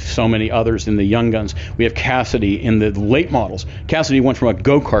and so many others in the young guns. We have Cassidy in the late models. Cassidy went from a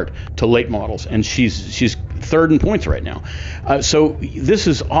go-kart to late models, and she's third in points right now. So this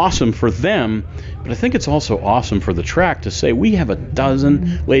is awesome for them, but I think it's also awesome for the track to say we have a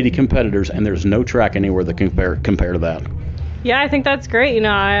dozen lady competitors, and there's no track anywhere that compare to that. Yeah, I think that's great. You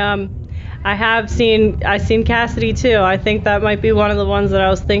know, I've seen Cassidy too. I think that might be one of the ones that I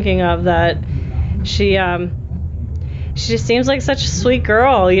was thinking of, that she just seems like such a sweet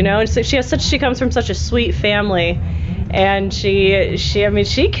girl, you know. She comes from such a sweet family, and she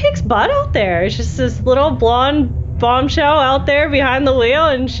kicks butt out there. It's just this little blonde bombshell out there behind the wheel,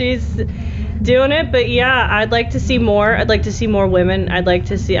 and she's doing it. But yeah, I'd like to see more. I'd like to see more women. I'd like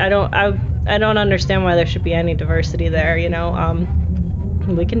to see. I don't understand why there should be any diversity there. You know,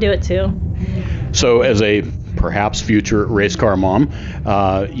 we can do it too. So as a perhaps future race car mom,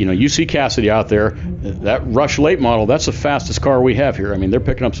 you see Cassidy out there. That Rush late model, that's the fastest car we have here. I mean, they're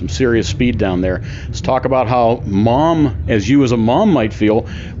picking up some serious speed down there. Let's talk about how you as a mom might feel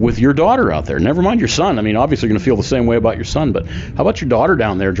with your daughter out there. Never mind your son. I mean, obviously you're going to feel the same way about your son, but how about your daughter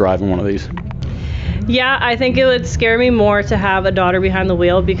down there driving one of these? Yeah, I think it would scare me more to have a daughter behind the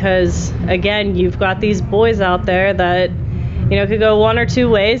wheel, because, again, you've got these boys out there that, you know, it could go one or two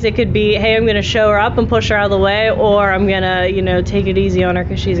ways. It could be, hey, I'm going to show her up and push her out of the way, or I'm going to, you know, take it easy on her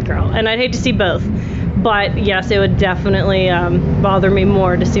because she's a girl. And I'd hate to see both. But, yes, it would definitely bother me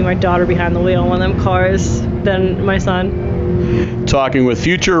more to see my daughter behind the wheel in one of them cars than my son. Talking with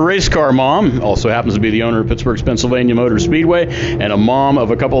future race car mom, also happens to be the owner of Pittsburgh's Pennsylvania Motor Speedway, and a mom of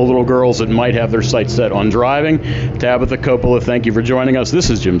a couple of little girls that might have their sights set on driving. Tabatha, Coppola, thank you for joining us.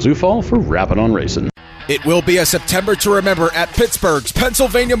 This is Jim Zufall for Rappin' on Racing. It will be a September to remember at Pittsburgh's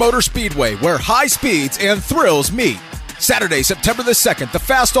Pennsylvania Motor Speedway, where high speeds and thrills meet. Saturday, September the 2nd, the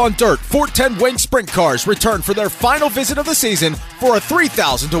Fast on Dirt 410 Wing Sprint Cars return for their final visit of the season for a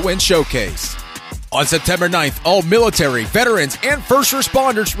 $3,000 to win showcase. On September 9th, all military, veterans, and first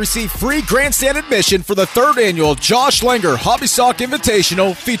responders receive free grandstand admission for the 3rd annual Josh Langer Hobby Sock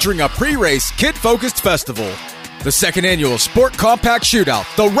Invitational, featuring a pre-race, kid-focused festival. The 2nd annual Sport Compact Shootout,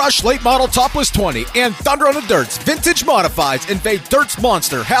 the Rush Late Model Topless 20, and Thunder on the Dirt's Vintage Modifieds invade Dirt's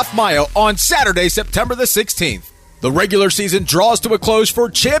Monster Half Mile on Saturday, September the 16th. The regular season draws to a close for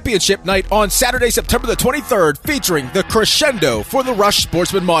Championship Night on Saturday, September the 23rd, featuring the Crescendo for the Rush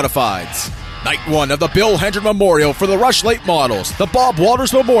Sportsman Modifieds. Night 1 of the Bill Hendren Memorial for the Rush Late Models, the Bob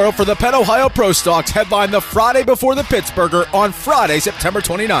Walters Memorial for the Penn Ohio Pro Stocks headline the Friday before the Pittsburgher on Friday, September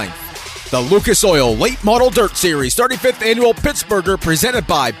 29th. The Lucas Oil Late Model Dirt Series 35th Annual Pittsburgher presented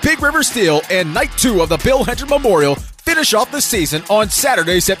by Big River Steel, and Night 2 of the Bill Hendren Memorial finish off the season on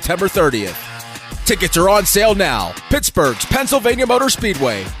Saturday, September 30th. Tickets are on sale now. Pittsburgh's Pennsylvania Motor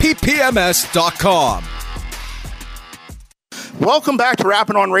Speedway, ppms.com. Welcome back to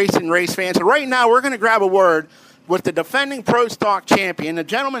Rappin' on Racing, race fans. And right now we're going to grab a word with the defending Pro Stock champion, the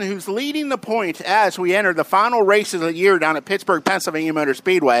gentleman who's leading the points as we enter the final races of the year down at Pittsburgh, Pennsylvania Motor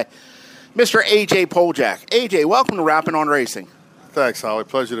Speedway, Mr. AJ Poljak. AJ, welcome to Rappin' on Racing. Thanks, Holly.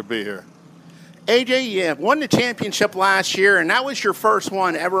 Pleasure to be here. AJ, you won the championship last year, and that was your first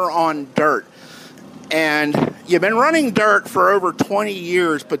one ever on dirt. And you've been running dirt for over 20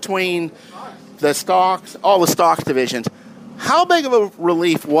 years between the stocks, all the stocks divisions. How big of a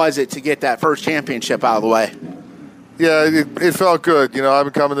relief was it to get that first championship out of the way? Yeah, it felt good. You know, I've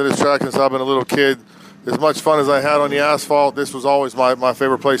been coming to this track since I've been a little kid. As much fun as I had on the asphalt, this was always my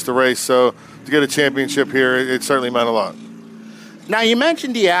favorite place to race. So to get a championship here, it certainly meant a lot. Now, you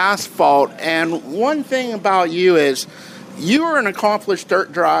mentioned the asphalt, and one thing about you is you were an accomplished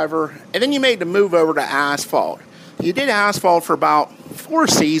dirt driver, and then you made the move over to asphalt. You did asphalt for about 4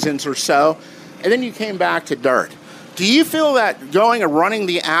 seasons or so, and then you came back to dirt. Do you feel that going and running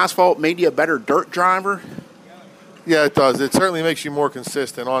the asphalt made you a better dirt driver? Yeah, it does. It certainly makes you more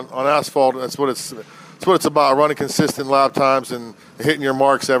consistent. On asphalt, that's what it's about, running consistent lap times and hitting your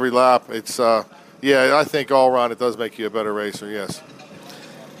marks every lap. It's I think all around it does make you a better racer, yes.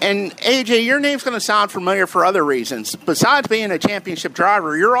 And, AJ, your name's going to sound familiar for other reasons. Besides being a championship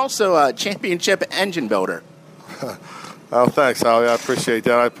driver, you're also a championship engine builder. Oh, thanks, Howie. I appreciate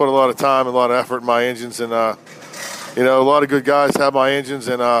that. I put a lot of time and a lot of effort in my engines, and, a lot of good guys have my engines,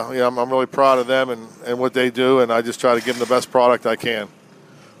 and, I'm really proud of them and what they do, and I just try to give them the best product I can.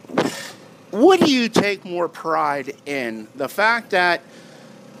 What do you take more pride in? The fact that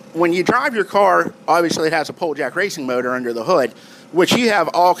when you drive your car, obviously it has a Poljak racing motor under the hood, which you have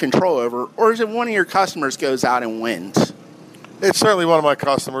all control over, or is it one of your customers goes out and wins? It's certainly one of my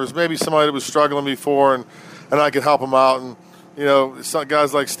customers. Maybe somebody that was struggling before, and I could help them out. And, some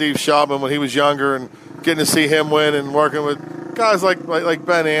guys like Steve Shopman when he was younger and getting to see him win and working with guys like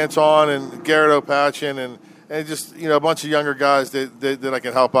Ben Anton and Garrett Opachin and just, a bunch of younger guys that I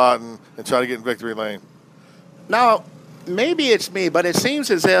can help out and try to get in victory lane. Now, maybe it's me, but it seems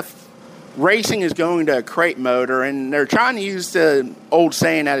as if racing is going to a crate motor, and they're trying to use the old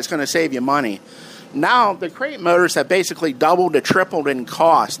saying that it's going to save you money. Now, the crate motors have basically doubled to tripled in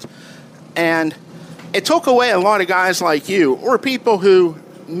cost, and it took away a lot of guys like you or people who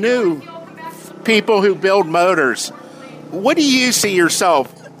knew people who build motors. What do you see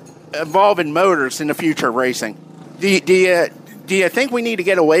yourself involving motors in the future of racing? Do you think we need to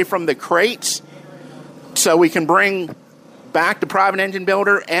get away from the crates so we can bring back the private engine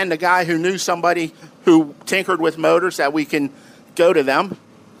builder and the guy who knew somebody who tinkered with motors, that we can go to them?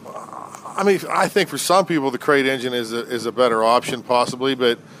 I mean, I think for some people the crate engine is a better option possibly,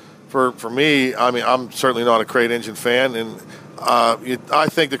 but for me, I mean, I'm certainly not a crate engine fan, and I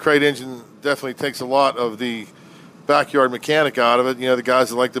think the crate engine definitely takes a lot of the backyard mechanic out of it. The guys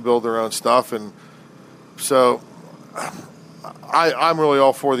that like to build their own stuff, and so I'm really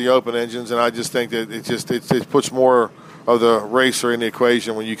all for the open engines, and I just think that it puts more of the racer in the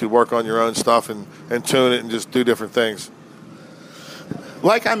equation when you could work on your own stuff and tune it and just do different things.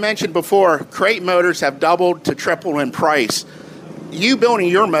 Like I mentioned before, crate motors have doubled to tripled in price. You building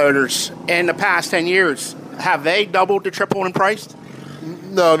your motors in the past 10 years, have they doubled to tripled in price?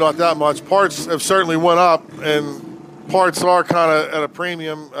 No, not that much. Parts have certainly went up, and parts are kind of at a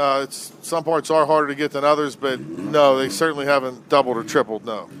premium. Some parts are harder to get than others, but no, they certainly haven't doubled or tripled,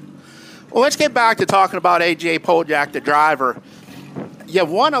 no. Well, let's get back to talking about A.J. Poljak, the driver.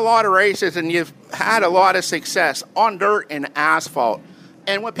 You've won a lot of races, and you've had a lot of success on dirt and asphalt.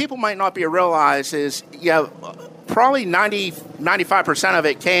 And what people might not be realize is probably 95% of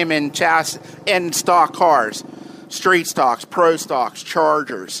it came in stock cars, street stocks, pro stocks,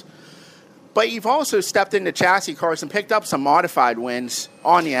 Chargers. But you've also stepped into chassis cars and picked up some modified wins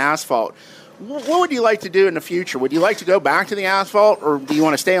on the asphalt. What would you like to do in the future? Would you like to go back to the asphalt, or do you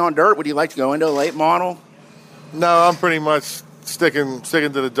want to stay on dirt? Would you like to go into a late model? No, I'm pretty much sticking to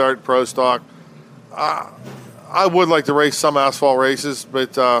the dirt pro stock. I would like to race some asphalt races,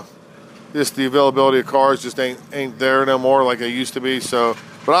 but just the availability of cars just ain't there no more like they used to be. So,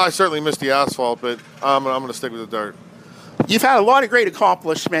 but I certainly miss the asphalt, but I'm going to stick with the dirt. You've had a lot of great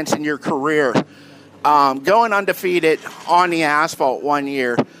accomplishments in your career. Going undefeated on the asphalt one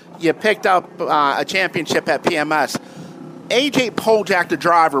year. You picked up a championship at PMS. A.J. Poljak, the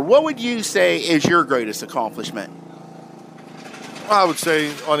driver, what would you say is your greatest accomplishment? I would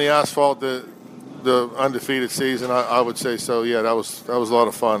say on the asphalt, the undefeated season, I would say so. Yeah, that was a lot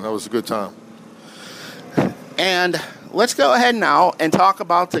of fun. That was a good time. And let's go ahead now and talk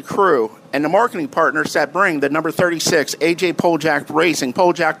about the crew and the marketing partners that bring the number 36 A.J. Poljak Racing,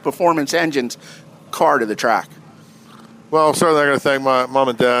 Poljak Performance Engines car to the track. Well, certainly I got to thank my mom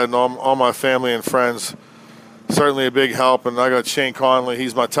and dad and all my family and friends. Certainly a big help. And I got Shane Conley.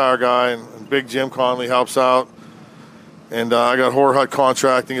 He's my tire guy. And Big Jim Conley helps out. And I got Horhut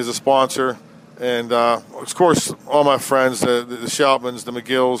Contracting as a sponsor. And, of course, all my friends, the Shoutmans, the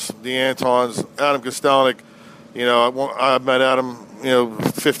McGills, the Antons, Adam Kostelnik. I met Adam,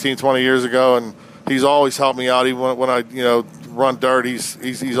 15, 20 years ago, and he's always helped me out. Even when I, run dirt,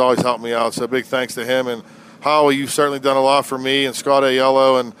 he's always helped me out. So big thanks to him. And Howie, you've certainly done a lot for me, and Scott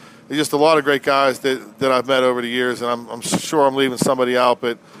Aiello, and just a lot of great guys that I've met over the years. And I'm sure I'm leaving somebody out,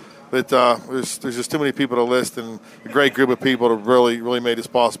 but there's just too many people to list, and a great group of people that really made this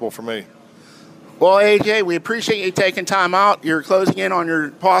possible for me. Well, AJ, we appreciate you taking time out. You're closing in on your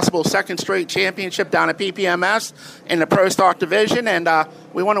possible second straight championship down at PPMS in the Pro Stock division, and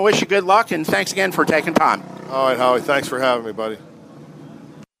we want to wish you good luck, and thanks again for taking time. All right, Howie, thanks for having me, buddy.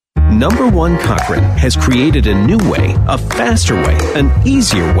 Number One Cochrane has created a new way, a faster way, an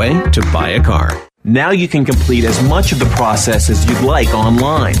easier way to buy a car. Now you can complete as much of the process as you'd like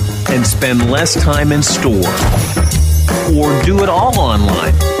online and spend less time in store. Or do it all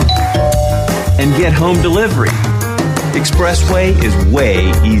online and get home delivery. Expressway is way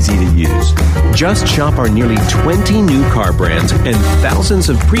easy to use. Just shop our nearly 20 new car brands and thousands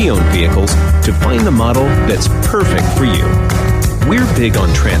of pre-owned vehicles to find the model that's perfect for you. We're big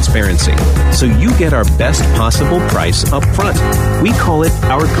on transparency, so you get our best possible price up front. We call it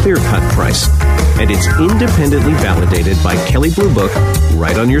our clear-cut price, and it's independently validated by Kelley Blue Book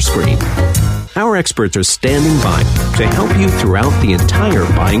right on your screen. Our experts are standing by to help you throughout the entire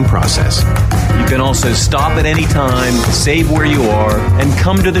buying process. You can also stop at any time, save where you are, and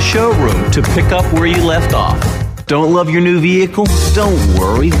come to the showroom to pick up where you left off. Don't love your new vehicle? Don't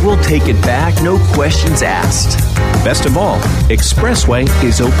worry, we'll take it back, no questions asked. Best of all, Expressway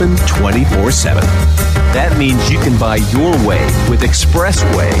is open 24/7. That means you can buy your way with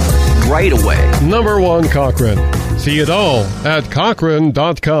Expressway right away. Number 1 Cochrane. See it all at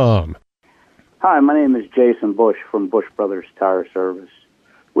Cochrane.com. Hi, my name is Jason Bush from Bush Brothers Tire Service.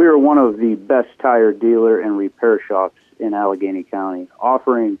 We are one of the best tire dealer and repair shops in Allegheny County,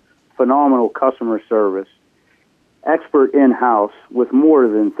 offering phenomenal customer service, expert in-house with more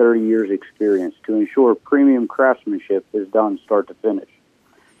than 30 years experience to ensure premium craftsmanship is done start to finish.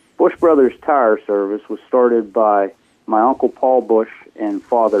 Bush Brothers Tire Service was started by my Uncle Paul Bush and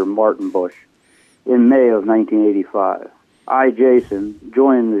father Martin Bush in May of 1985. I, Jason,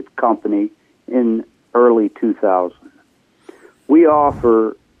 joined the company in early 2000. We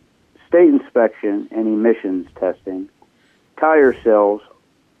offer state inspection and emissions testing, tire sales,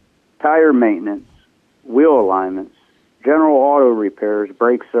 tire maintenance, wheel alignments, general auto repairs,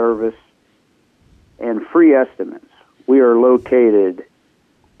 brake service, and free estimates. We are located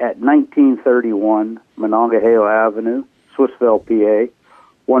at 1931 Monongahela Avenue, Swissvale, PA,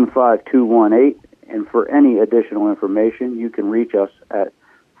 15218. And for any additional information, you can reach us at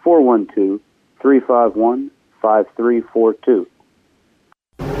 412-351-5342.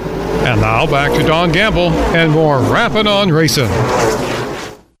 And now back to Don Gamble and more Rappin' on Racing.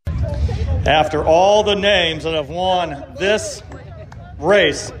 After all the names that have won this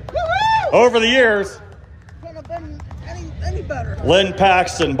race over the years, Lynn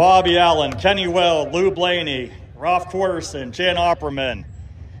Paxton, Bobby Allen, Kenny Weld, Lou Blaney, Ralph Quarterson, Jan Opperman,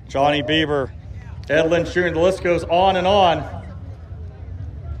 Johnny Bieber, Ed Lynch Jr., the list goes on and on.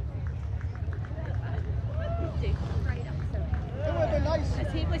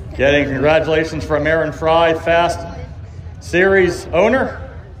 Getting congratulations from Aaron Fry, Fast Series owner.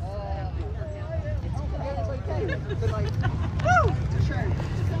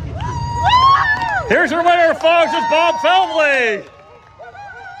 Here's your winner, folks. It's Bob Felmlee.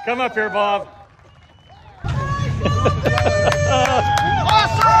 Come up here, Bob.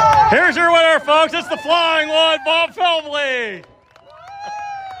 Here's your winner, folks. It's the flying one, Bob Felmlee.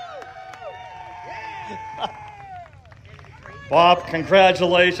 Bob,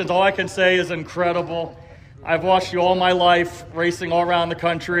 congratulations. All I can say is incredible. I've watched you all my life, racing all around the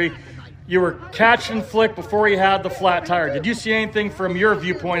country. You were catching Flick before he had the flat tire. Did you see anything from your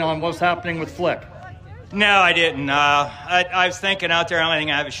viewpoint on what's happening with Flick? No, I didn't. I was thinking out there, I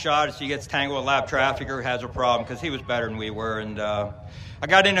think I have a shot if he gets tangled with lap traffic or has a problem, because he was better than we were. And I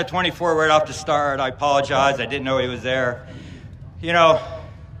got into 24 right off the start. I apologize. I didn't know he was there. You know,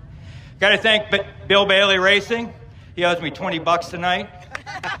 got to thank Bill Bailey Racing. He owes me $20 tonight.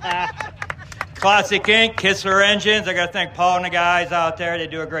 Classic Inc., Kissler Engines. I got to thank Paul and the guys out there. They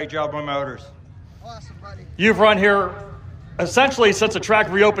do a great job on motors. Awesome, buddy. You've run here essentially since the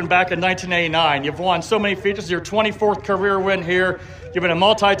track reopened back in 1989. You've won so many features. Your 24th career win here. You've been a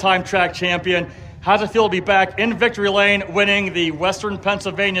multi-time track champion. How does it feel to be back in victory lane winning the Western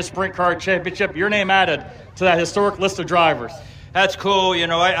Pennsylvania Sprint Car Championship? Your name added to that historic list of drivers. That's cool. You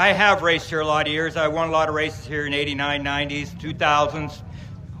know, I have raced here a lot of years. I won a lot of races here in 89, 90s, 2000s,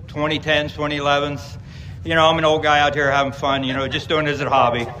 2010s, 2011s. You know, I'm an old guy out here having fun, you know, just doing it as a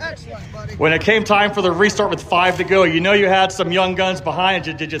hobby. Excellent, buddy. When it came time for the restart with 5 to go, you know you had some young guns behind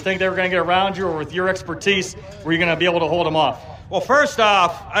you. Did you think they were going to get around you, or with your expertise, were you going to be able to hold them off? Well, first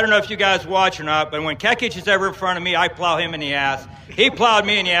off, I don't know if you guys watch or not, but when Kekich is ever in front of me, I plow him in the ass. He plowed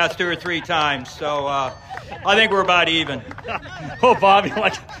me in the ass 2 or 3 times, so I think we're about even. Oh, Bobby,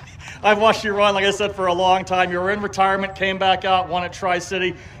 I've watched you run, like I said, for a long time. You were in retirement, came back out, won at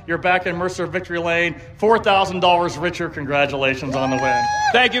Tri-City. You're back in Mercer Victory Lane, $4,000 richer. Congratulations on the win.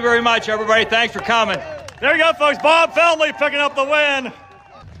 Thank you very much, everybody. Thanks for coming. There you go, folks. Bob Felmlee picking up the win.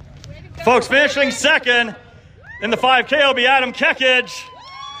 Folks, finishing second in the 5K will be Adam Kekich.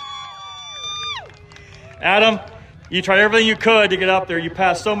 Adam, you tried everything you could to get up there. You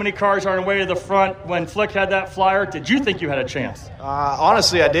passed so many cars on your way to the front. When Flick had that flyer, did you think you had a chance?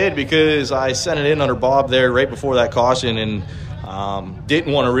 Honestly, I did, because I sent it in under Bob there right before that caution, and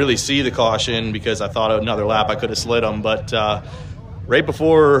didn't want to really see the caution because I thought another lap I could have slid him. But right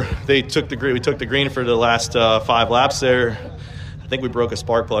before we took the green for the last 5 laps there, I think we broke a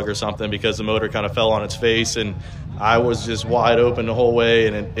spark plug or something because the motor kind of fell on its face, and I was just wide open the whole way,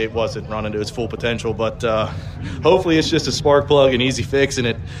 and it wasn't running to its full potential. But hopefully it's just a spark plug, an easy fix, and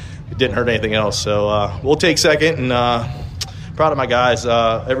it didn't hurt anything else. So we'll take second, and proud of my guys,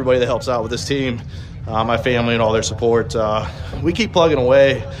 everybody that helps out with this team, my family and all their support. We keep plugging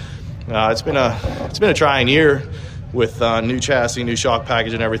away. It's been a trying year with new chassis, new shock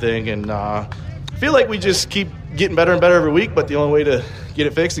package and everything, and I feel like we just keep getting better and better every week, but the only way to get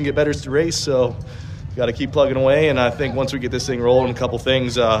it fixed and get better is to race. So got to keep plugging away, and I think once we get this thing rolling, a couple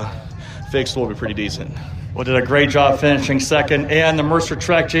things fixed, we'll be pretty decent. Well, did a great job finishing second, and the Mercer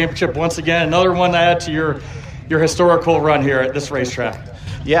Track Championship once again. Another one to add to your historical run here at this racetrack.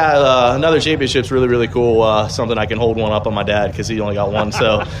 Yeah, another championship's really, really cool. Something I can hold one up on my dad because he only got one.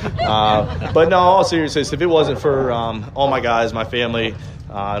 So, but no, all seriousness, if it wasn't for all my guys, my family,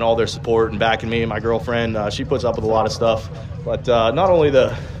 and all their support and backing me and my girlfriend, she puts up with a lot of stuff. But not only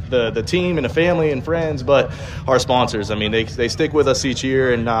the team and the family and friends, but our sponsors. I mean, they stick with us each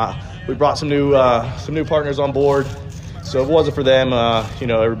year, and we brought some new partners on board. So if it wasn't for them,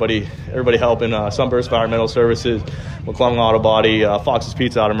 everybody helping, Sunburst Environmental Services, McClung Auto Body, Fox's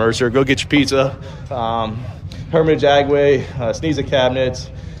Pizza out of Mercer, go get your pizza, Hermitage Agway, Sneeza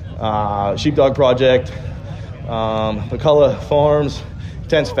Cabinets, Sheepdog Project, McCullough Farms,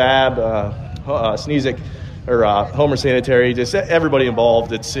 Tense Fab, Sneezic, or Homer Sanitary, just everybody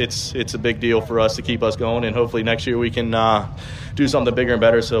involved. It's a big deal for us to keep us going, and hopefully next year we can do something bigger and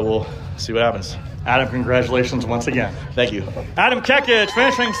better, so we'll see what happens. Adam, congratulations once again. Thank you. Adam Kekich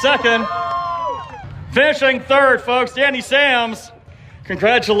finishing second. Finishing third, folks, Danny Sams.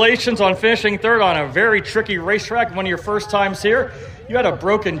 Congratulations on finishing third on a very tricky racetrack, one of your first times here. You had a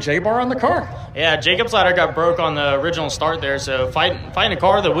broken J-bar on the car. Yeah, Jacob's ladder got broke on the original start there, so fighting a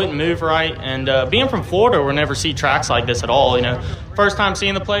car that wouldn't move right, and being from Florida, we'll never see tracks like this at all. First time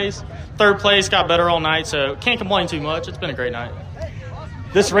seeing the place, third place, got better all night, so can't complain too much. It's been a great night.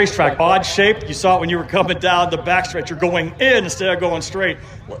 This racetrack, odd shaped. You saw it when you were coming down the backstretch. You're going in instead of going straight.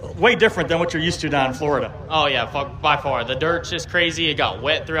 Way different than what you're used to down in Florida. Oh, yeah, by far. The dirt's just crazy. It got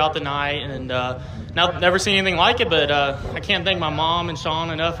wet throughout the night, and never seen anything like it, but I can't thank my mom and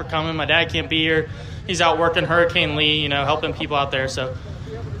Sean enough for coming. My dad can't be here. He's out working Hurricane Lee, helping people out there. So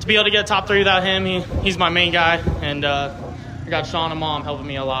to be able to get top three without him, he's my main guy, and I got Sean and Mom helping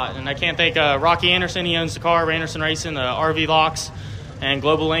me a lot. And I can't thank Rocky Anderson. He owns the car, Anderson Racing, the RV Locks, and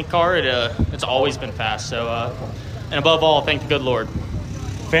Global Link car. It's always been fast. So, and above all, thank the good Lord.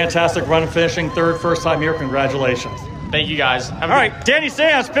 Fantastic run, finishing third, first time here. Congratulations. Thank you, guys. All right, Danny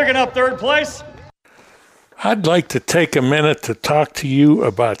Sands picking up third place. I'd like to take a minute to talk to you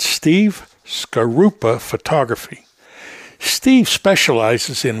about Steve Skarupa Photography. Steve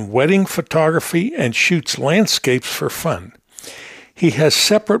specializes in wedding photography and shoots landscapes for fun. He has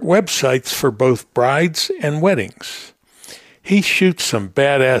separate websites for both brides and weddings. He shoots some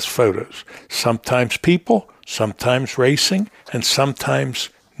badass photos, sometimes people, sometimes racing, and sometimes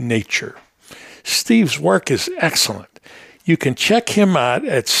nature. Steve's work is excellent. You can check him out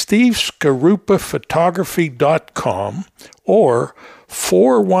at stevescarupaphotography.com or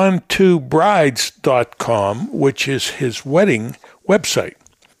 412brides.com, which is his wedding website.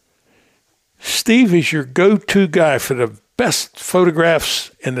 Steve is your go-to guy for the best photographs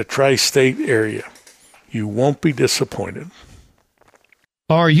in the tri-state area. You won't be disappointed.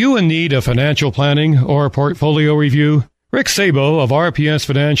 Are you in need of financial planning or portfolio review? Rick Sabo of RPS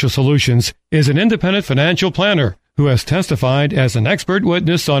Financial Solutions is an independent financial planner who has testified as an expert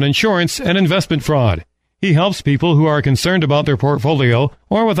witness on insurance and investment fraud. He helps people who are concerned about their portfolio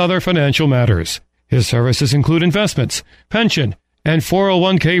or with other financial matters. His services include investments, pension, and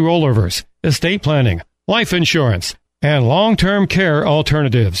 401k rollovers, estate planning, life insurance, and long-term care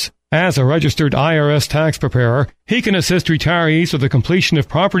alternatives. As a registered IRS tax preparer, he can assist retirees with the completion of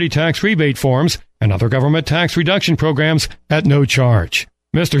property tax rebate forms and other government tax reduction programs at no charge.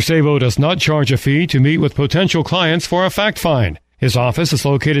 Mr. Sabo does not charge a fee to meet with potential clients for a fact find. His office is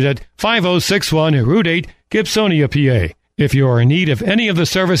located at 5061 Route 8, Gibsonia, PA. If you are in need of any of the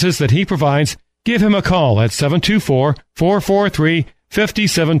services that he provides, give him a call at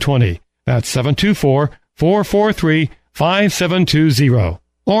 724-443-5720. That's 724-443-5720.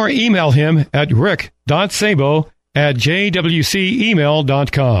 Or email him at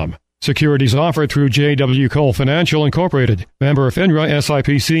rick.sabo@jwcemail.com. Securities offered through J.W. Cole Financial Incorporated, member of FINRA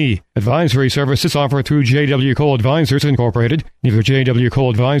SIPC. Advisory services offered through J.W. Cole Advisors Incorporated. Neither J.W. Cole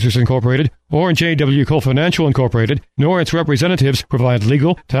Advisors Incorporated or J.W. Cole Financial Incorporated, nor its representatives provide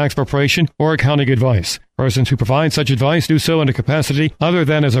legal, tax preparation, or accounting advice. Persons who provide such advice do so in a capacity other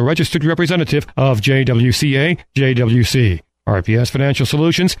than as a registered representative of JWCA, JWC. RPS Financial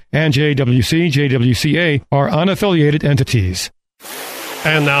Solutions and JWC/JWCA are unaffiliated entities.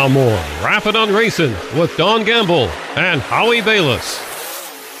 And now more Rappin on Racin with Don Gamble and Howie Bayless.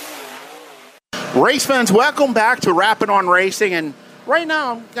 Race fans, welcome back to Rappin on Racing. And right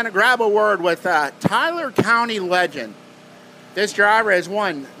now, I'm going to grab a word with Tyler County legend. This driver has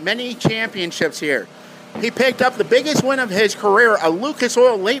won many championships here. He picked up the biggest win of his career, a Lucas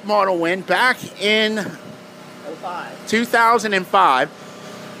Oil late model win back in 2005.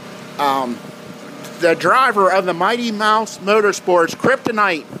 the driver of the Mighty Mouse Motorsports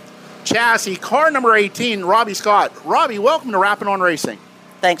Kryptonite chassis, car number 18, Robbie Scott. Robbie, welcome to Rappin on Racing.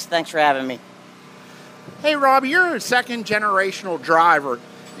 Thanks for having me. Hey, Robbie, you're a second generational driver.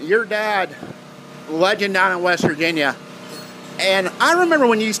 Your dad, legend down in West Virginia. And I remember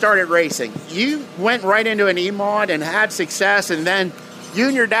when you started racing, you went right into an E-Mod and had success, and then you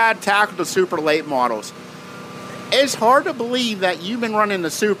and your dad tackled the super late models. It's hard to believe that you've been running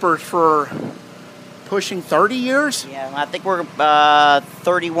the supers for pushing 30 years? Yeah, I think we're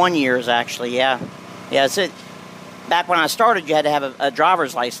 31 years, actually, yeah. Yeah, so back when I started, you had to have a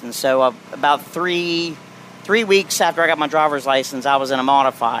driver's license. So about three weeks after I got my driver's license, I was in a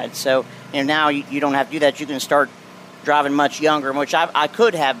modified. So now you don't have to do that. You can start driving much younger, which I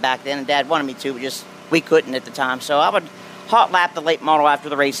could have back then, and Dad wanted me to, but just we couldn't at the time. So I would hot lap the late model after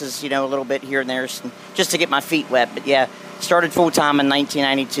the races, a little bit here and there, just to get my feet wet. But yeah, started full-time in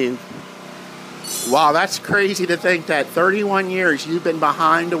 1992. Wow, that's crazy to think that 31 years you've been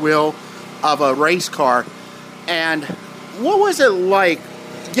behind the wheel of a race car. And what was it like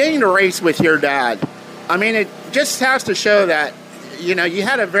getting to race with your dad? I mean, it just has to show that, you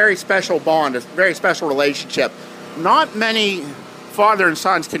had a very special bond, a very special relationship. Not many father and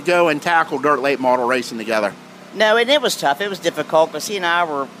sons could go and tackle dirt late model racing together. No, and it was tough. It was difficult because he and I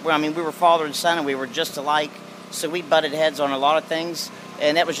we were father and son, and we were just alike. So we butted heads on a lot of things,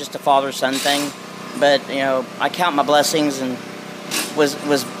 and that was just a father-son thing. But, I count my blessings and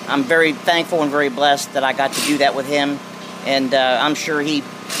I'm very thankful and very blessed that I got to do that with him. And I'm sure he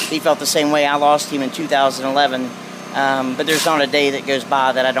felt the same way. I lost him in 2011. But there's not a day that goes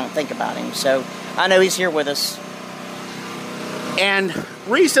by that I don't think about him. So I know he's here with us. And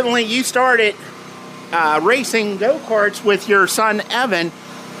recently you started racing go-karts with your son, Evan.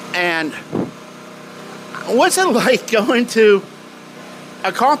 And what's it like going to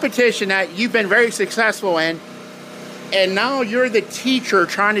a competition that you've been very successful in, and now you're the teacher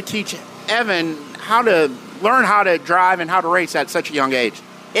trying to teach Evan how to learn how to drive and how to race at such a young age?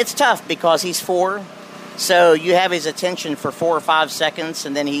 It's tough because he's 4, so you have his attention for 4 or 5 seconds,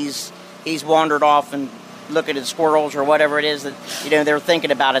 and then he's wandered off and looking at squirrels or whatever it is that they're thinking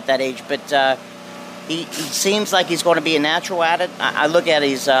about at that age. But he seems like he's going to be a natural at it. I look at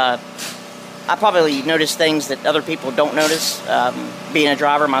his. I probably notice things that other people don't notice, being a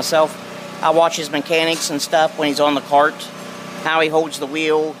driver myself. I watch his mechanics and stuff when he's on the cart, how he holds the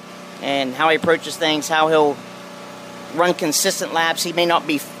wheel and how he approaches things, how he'll run consistent laps. He may not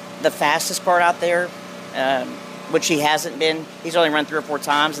be the fastest cart out there, which he hasn't been. He's only run 3 or 4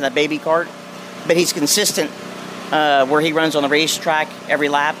 times in that baby cart, but he's consistent where he runs on the racetrack every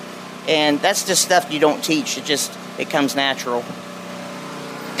lap. And that's just stuff you don't teach. It comes natural.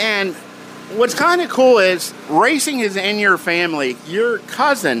 And what's kind of cool is racing is in your family. Your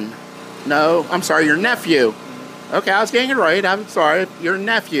cousin, your nephew. Okay, I was getting it right. I'm sorry. Your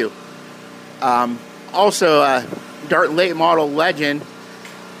nephew. Also a dirt late model legend.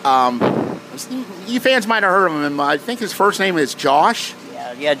 You fans might have heard of him. I think his first name is Josh.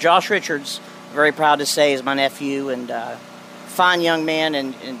 Yeah, Josh Richards. Very proud to say is my nephew, and fine young man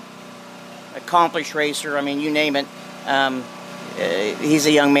and accomplished racer. I mean, you name it. He's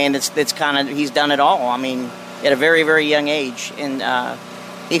a young man that's he's done it all. I mean, at a very, very young age. And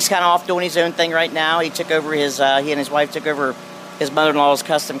he's kind of off doing his own thing right now. He took over he and his wife took over his mother-in-law's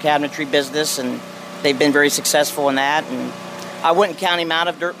custom cabinetry business, and they've been very successful in that. And I wouldn't count him out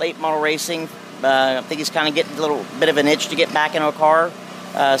of dirt late model racing. I think he's kind of getting a little bit of an itch to get back into a car.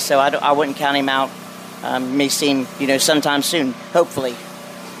 So I wouldn't count him out. May see him, sometime soon, hopefully.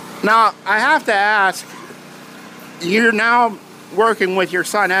 Now, I have to ask, you're now working with your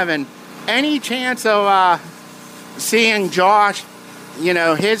son, Evan. Any chance of seeing Josh,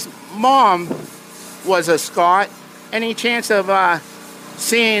 his mom was a Scott. Any chance of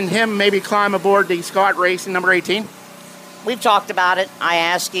seeing him maybe climb aboard the Scott Racing number 18? We've talked about it. I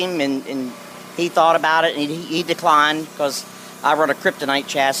asked him, and he thought about it, and he declined because I run a Kryptonite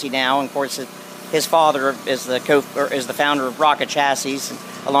chassis now. And of course, his father is the founder of Rocket Chassis,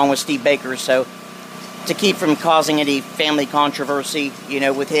 along with Steve Baker. So to keep from causing any family controversy,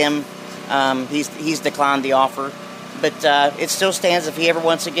 with him, he's declined the offer. But it still stands if he ever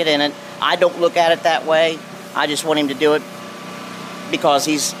wants to get in it. I don't look at it that way. I just want him to do it because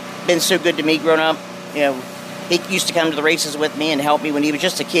he's been so good to me growing up. He used to come to the races with me and help me when he was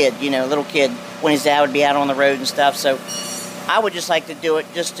just a kid, a little kid, when his dad would be out on the road and stuff. So I would just like to do it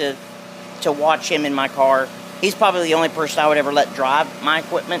just to watch him in my car. He's probably the only person I would ever let drive my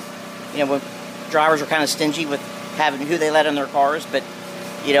equipment. When drivers are kind of stingy with having who they let in their cars, but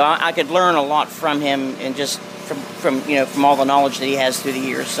I could learn a lot from him and just from all the knowledge that he has through the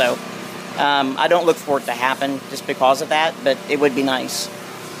years. So I don't look for it to happen just because of that, but it would be nice.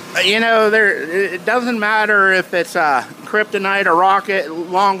 It doesn't matter if it's Kryptonite or Rocket,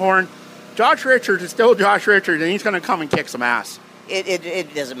 Longhorn. Josh Richards is still Josh Richards, and he's going to come and kick some ass.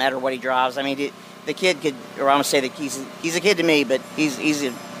 It doesn't matter what he drives. I mean, the kid could, or I'm going to say that he's a kid to me, but he's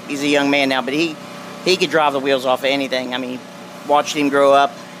a young man now. But he could drive the wheels off of anything. I mean, watched him grow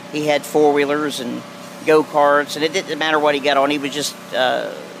up. He had four-wheelers and go-karts, and it didn't matter what he got on. He was just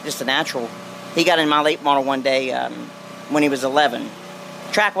a natural. He got in my late model one day when he was 11.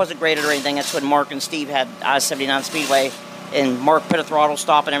 Track wasn't graded or anything. That's when Mark and Steve had I-79 Speedway, and Mark put a throttle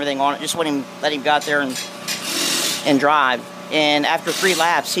stop and everything on it. Just let him got there and drive. And after 3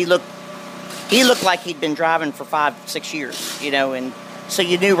 laps, he looked like he'd been driving for 5-6 years, and so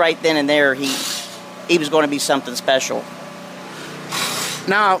you knew right then and there he was going to be something special.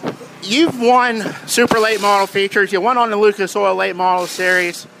 Now, you've won Super Late Model features. You won on the Lucas Oil Late Model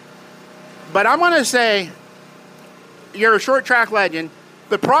Series. But I'm going to say you're a short track legend,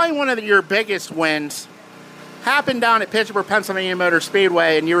 but probably one of your biggest wins happened down at Pittsburgh, Pennsylvania Motor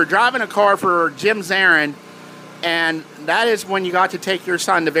Speedway, and you were driving a car for Jim Zarin, and that is when you got to take your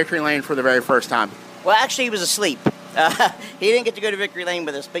son to victory lane for the very first time. Well, actually, he was asleep. He didn't get to go to victory lane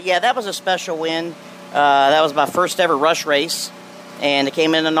with us. But, yeah, that was a special win. That was my first ever rush race, and it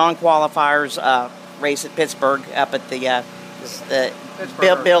came in a non-qualifiers race at Pittsburgh up at the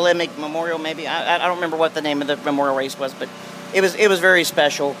Bill Emick Memorial, maybe. I don't remember what the name of the memorial race was, but it was very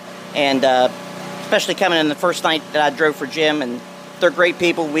special, and especially coming in the first night that I drove for Jim, and they're great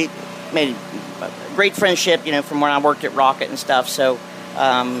people. We made a great friendship, from when I worked at Rocket and stuff. So,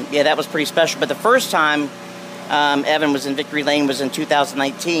 yeah, that was pretty special. But the first time Evan was in victory lane was in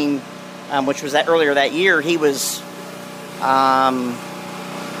 2019, which was earlier that year. He was, I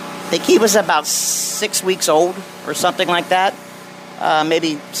think he was about 6 weeks old or something like that.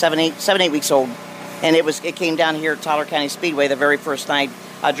 Maybe 7-8 weeks old, and it came down here at Tyler County Speedway the very first night.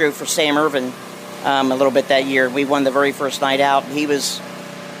 I drove for Sam Irvin a little bit that year. We won the very first night out. He was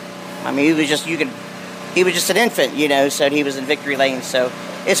just an infant, so he was in victory lane. So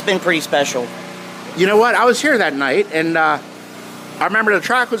it's been pretty special. You know what? I was here that night, and I remember the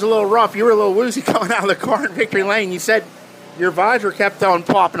track was a little rough. You were a little woozy coming out of the car in victory lane. You said your visor kept on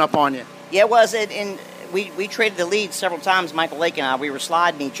popping up on you. Yeah, it was. And we traded the lead several times, Michael Lake and I. We were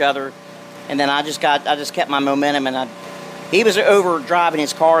sliding each other, and then I just kept my momentum, and he was over driving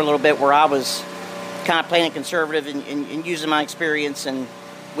his car a little bit where I was kind of playing it conservative and using my experience, and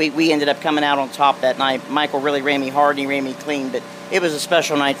we ended up coming out on top that night. Michael really ran me hard, and he ran me clean, but it was a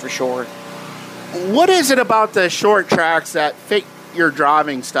special night for sure. What is it about the short tracks that fit your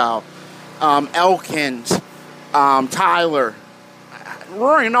driving style? Elkins, Tyler,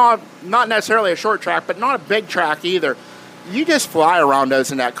 Rory, not necessarily a short track, but not a big track either. You just fly around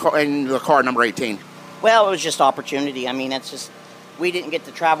those in the car number 18. Well, it was just opportunity. I mean, we didn't get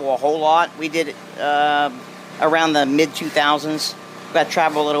to travel a whole lot. We did it around the mid-2000s. We got to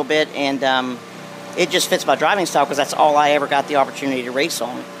travel a little bit, and it just fits my driving style because that's all I ever got the opportunity to race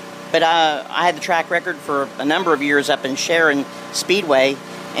on. But I had the track record for a number of years up in Sharon Speedway,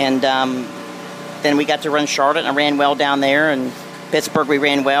 and then we got to run Charlotte, and I ran well down there, and Pittsburgh we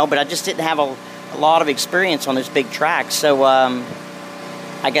ran well, but I just didn't have a lot of experience on those big tracks. So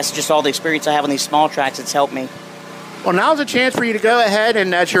I guess just all the experience I have on these small tracks, it's helped me. Well, now's a chance for you to go ahead,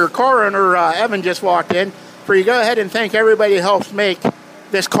 and as your car owner, Evan, just walked in, for you to go ahead and thank everybody who helps make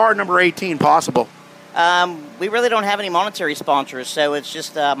this car number 18 possible. We really don't have any monetary sponsors, so it's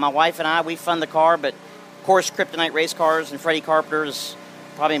just my wife and I, we fund the car, but of course Kryptonite Race Cars and Freddie Carpenter is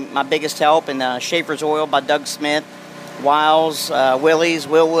probably my biggest help, and Schaefer's Oil by Doug Smith, Wiles, Willys,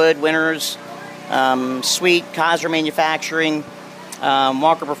 Willwood, Winters, Sweet, Kaiser Manufacturing,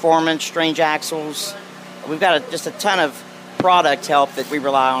 Walker Performance, Strange Axles. We've got just a ton of product help that we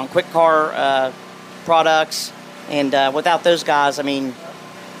rely on, quick car products, and without those guys, I mean,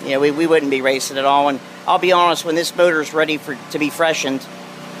 we wouldn't be racing at all. And I'll be honest, when this motor is ready to be freshened,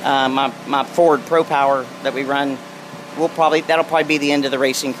 my Ford Pro Power that we run, that'll probably be the end of the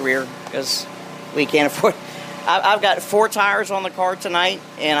racing career because we can't afford. I've got 4 tires on the car tonight,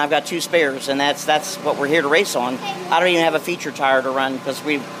 and I've got 2 spares, and that's what we're here to race on. I don't even have a feature tire to run because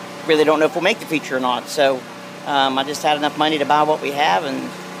we really don't know if we'll make the feature or not. So I just had enough money to buy what we have,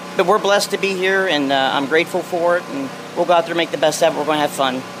 but we're blessed to be here, and I'm grateful for it, and we'll go out there and make the best of it. We're going to have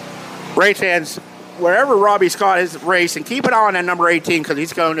fun. Race fans, wherever Robbie Scott is racing, keep it on at number 18 because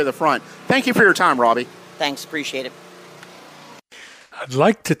he's going to the front. Thank you for your time, Robbie. Thanks. Appreciate it. I'd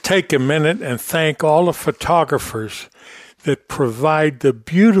like to take a minute and thank all the photographers that provide the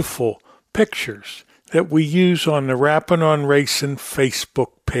beautiful pictures that we use on the Rappin on Racing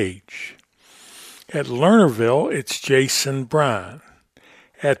Facebook page. At Lernerville, it's Jason Brown.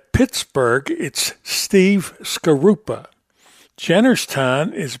 At Pittsburgh, it's Steve Skarupa.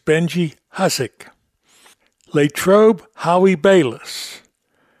 Jennerstown is Benji Husick. Latrobe, Howie Bayless.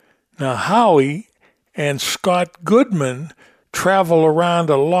 Now, Howie and Scott Goodman travel around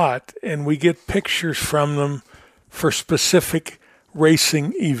a lot, and we get pictures from them for specific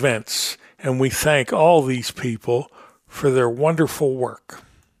racing events. And we thank all these people for their wonderful work.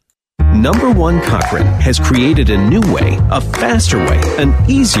 Number One Cochrane has created a new way, a faster way, an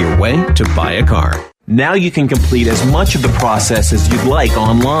easier way to buy a car. Now you can complete as much of the process as you'd like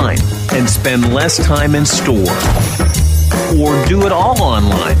online and spend less time in store. Or do it all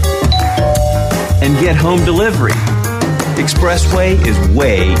online and get home delivery. Expressway is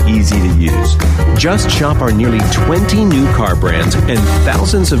way easy to use. Just shop our nearly 20 new car brands and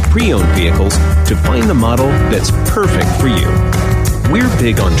thousands of pre-owned vehicles to find the model that's perfect for you. We're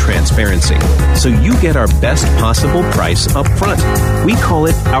big on transparency, so you get our best possible price up front. We call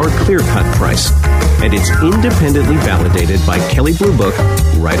it our clear-cut price, and it's independently validated by Kelley Blue Book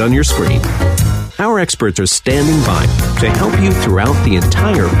right on your screen. Our experts are standing by to help you throughout the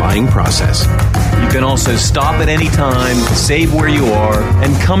entire buying process. You can also stop at any time, save where you are,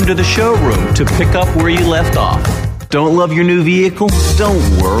 and come to the showroom to pick up where you left off. Don't love your new vehicle? Don't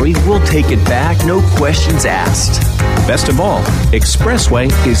worry, we'll take it back, no questions asked. Best of all, Expressway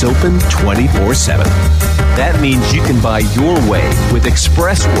is open 24/7. That means you can buy your way with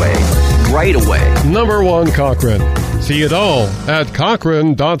Expressway right away. Number One Cochrane. See it all at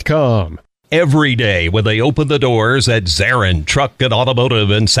Cochrane.com. Every day when they open the doors at Racin Truck and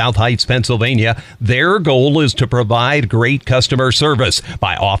Automotive in South Heights, Pennsylvania, their goal is to provide great customer service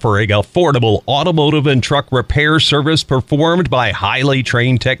by offering affordable automotive and truck repair service performed by highly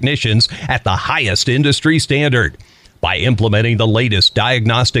trained technicians at the highest industry standard. By implementing the latest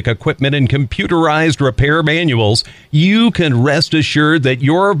diagnostic equipment and computerized repair manuals, you can rest assured that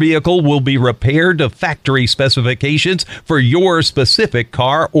your vehicle will be repaired to factory specifications for your specific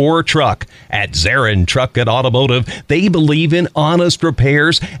car or truck. At Racin Truck and Automotive, they believe in honest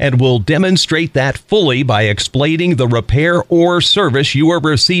repairs and will demonstrate that fully by explaining the repair or service you are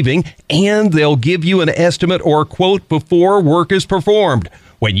receiving, and they'll give you an estimate or quote before work is performed.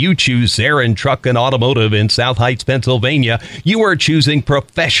 When you choose Racin Truck and Automotive in South Heights, Pennsylvania, you are choosing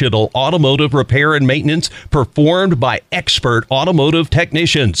professional automotive repair and maintenance performed by expert automotive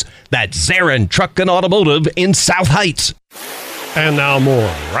technicians. That's Racin Truck and Automotive in South Heights. And now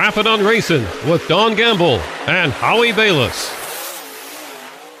more Rappin' on Racin' with Don Gamble and Howie Bayless.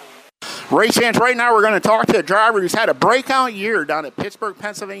 Race fans, right now we're going to talk to a driver who's had a breakout year down at Pittsburgh,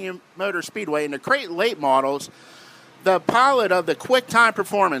 Pennsylvania Motor Speedway in the crate late models. The pilot of the Quick Time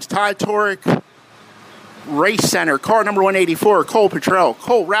Performance Ty Toric Race Center, car number 184, Cole Petrelle.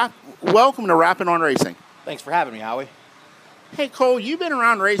 Cole, welcome to Rappin' on Racing. Thanks for having me, Howie. Hey, Cole, you've been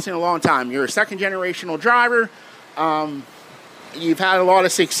around racing a long time. You're a second-generational driver. You've had a lot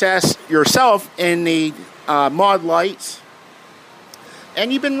of success yourself in the mod lights.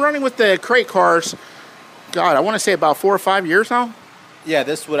 And you've been running with the crate cars, God, I want to say about 4 or 5 years now? Yeah,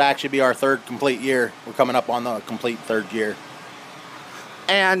 this would actually be our third complete year. We're coming up on the complete third year.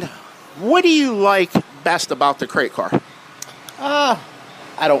 And what do you like best about the crate car? I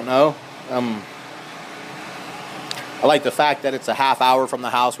don't know. I like the fact that it's a half hour from the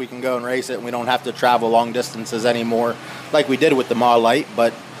house. We can go and race it, and we don't have to travel long distances anymore like we did with the Mod Light.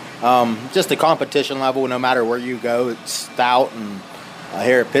 But just the competition level, no matter where you go, it's stout. And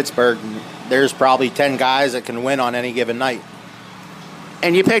here at Pittsburgh, there's probably 10 guys that can win on any given night.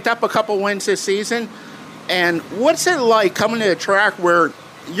 And you picked up a couple wins this season. And what's it like coming to a track where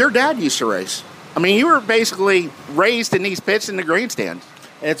your dad used to race? I mean, you were basically raised in these pits in the grandstands.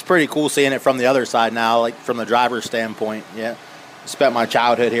 It's pretty cool seeing it from the other side now, like from the driver's standpoint. Yeah, spent my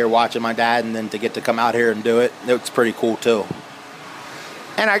childhood here watching my dad, and then to get to come out here and do it, it's pretty cool too.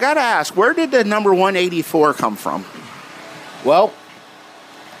 And I got to ask, where did the number 184 come from? Well,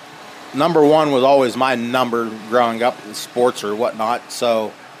 number one was always my number growing up in sports or whatnot.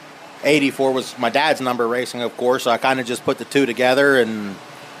 So 84 was my dad's number racing, of course. So I kind of just put the two together and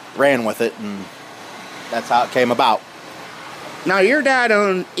ran with it, and that's how it came about. Now, your dad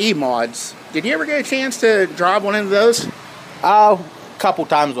owned E-Mods. Did you ever get a chance to drive one of those? A couple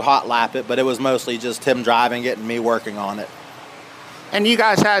times with hot lap it, but it was mostly just him driving it and me working on it. And you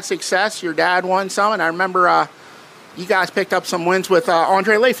guys had success. Your dad won some, and I remember you guys picked up some wins with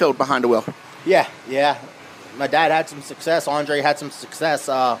Andre Layfield behind the wheel. Yeah. My dad had some success. Andre had some success.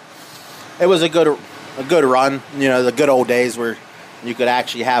 It was a good run. You know, the good old days where you could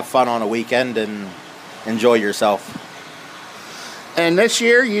actually have fun on a weekend and enjoy yourself. And this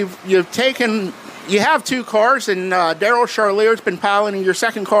year, you've taken you have 2 cars, and Darryl Charlier's been piloting your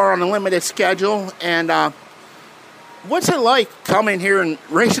second car on a limited schedule. And what's it like coming here and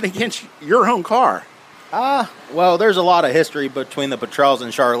racing against your own car? Well, there's a lot of history between the Petrelles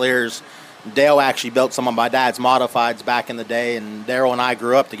and Charliers. Dale actually built some of my dad's modifieds back in the day, and Darryl and I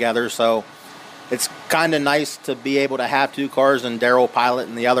grew up together, so it's kind of nice to be able to have 2 cars and Darryl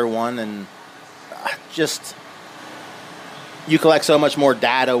piloting the other one, and just you collect so much more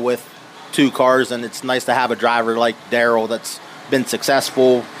data with 2 cars, and it's nice to have a driver like Darryl that's been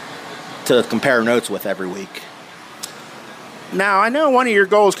successful to compare notes with every week. Now, I know one of your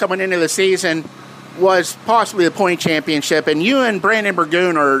goals coming into the season was possibly the point championship, and you and Brandon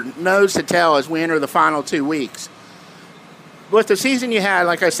Burgoon are nose to tail as we enter the final 2 weeks. With the season you had,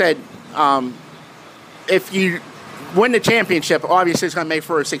 like I said, if you win the championship, obviously it's going to make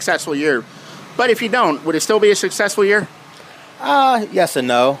for a successful year. But if you don't, would it still be a successful year? Yes and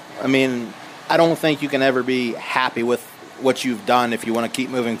no. I mean, I don't think you can ever be happy with what you've done if you want to keep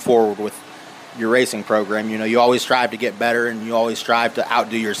moving forward with your racing program. You know, you always strive to get better, and you always strive to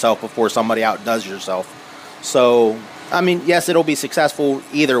outdo yourself before somebody outdoes yourself. So, I mean, yes, it'll be successful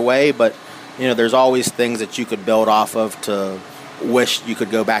either way, but, you know, there's always things that you could build off of to wish you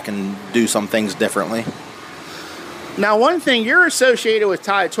could go back and do some things differently. Now, one thing, you're associated with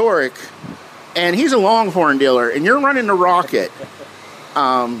Ty Torek, and he's a Longhorn dealer, and you're running the Rocket.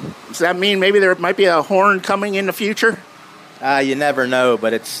 Does that mean maybe there might be a horn coming in the future? You never know,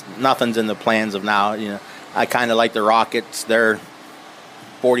 but nothing's in the plans of now. You know, I kind of like the Rockets. They're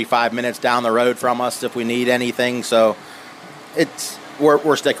 45 minutes down the road from us if we need anything. So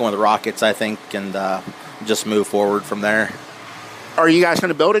we're sticking with the Rockets, I think, and just move forward from there. Are you guys going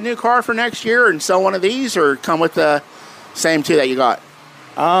to build a new car for next year and sell one of these, or come with the same 2 that you got?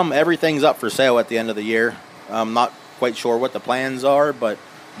 Everything's up for sale at the end of the year. I'm not quite sure what the plans are, but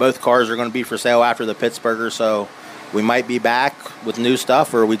both cars are going to be for sale after the Pittsburgh, so we might be back with new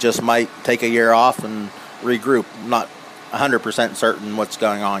stuff, or we just might take a year off and regroup. I'm not 100% certain what's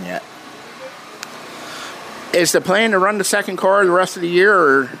going on yet. Is the plan to run the second car the rest of the year,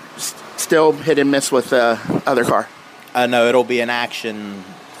 or still hit and miss with the other car? No, it'll be in action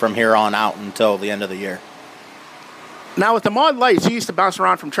from here on out until the end of the year. Now, with the mod lights, you used to bounce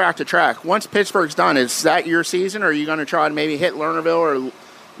around from track to track. Once Pittsburgh's done, is that your season, or are you going to try to maybe hit Lernerville or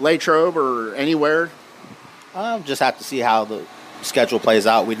Latrobe or anywhere? I'll just have to see how the schedule plays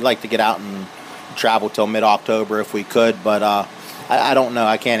out. We'd like to get out and travel till mid-October if we could, but I don't know.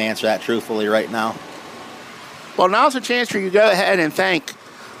 I can't answer that truthfully right now. Well, now's a chance for you to go ahead and thank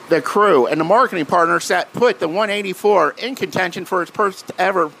the crew and the marketing partners that put the 184 in contention for its first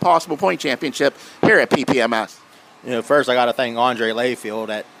ever possible point championship here at PPMS. You know, first I got to thank Andre Layfield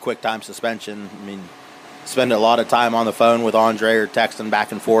at Quick Time Suspension. I mean, spend a lot of time on the phone with Andre or texting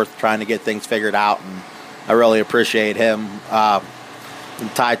back and forth trying to get things figured out, and I really appreciate him. And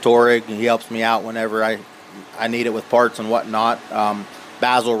Ty Torek, he helps me out whenever I need it with parts and whatnot.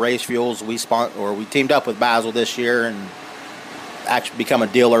 Basil Race Fuels, we teamed up with Basil this year and actually become a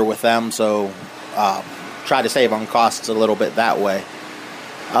dealer with them, so try to save on costs a little bit that way.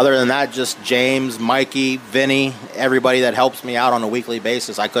 Other than that, just James, Mikey, Vinny, everybody that helps me out on a weekly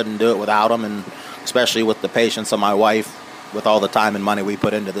basis. I couldn't do it without them, and especially with the patience of my wife, with all the time and money we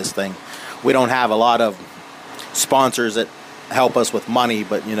put into this thing. We don't have a lot of sponsors that help us with money,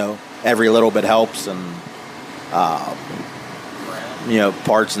 but, you know, every little bit helps, and, you know,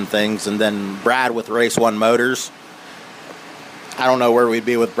 parts and things. And then Brad with Race One Motors. I don't know where we'd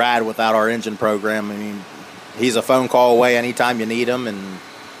be with Brad without our engine program. I mean, he's a phone call away anytime you need him, and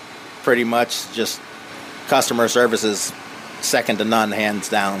pretty much just customer service is second to none, hands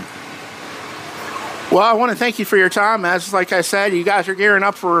down. Well, I want to thank you for your time. As like I said, you guys are gearing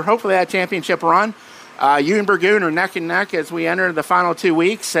up for hopefully that championship run. You and Burgoon are neck and neck as we enter the final 2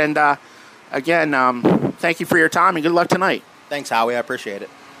 weeks. And again, thank you for your time and good luck tonight. Thanks, Howie. I appreciate it.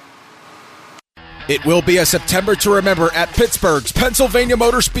 It will be a September to remember at Pittsburgh's Pennsylvania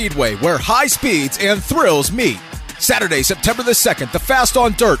Motor Speedway, where high speeds and thrills meet. Saturday, September the 2nd, the Fast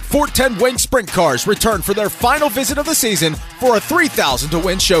on Dirt 410 Wing Sprint Cars return for their final visit of the season for a $3,000 to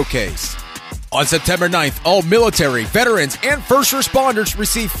win showcase. On September 9th, all military, veterans, and first responders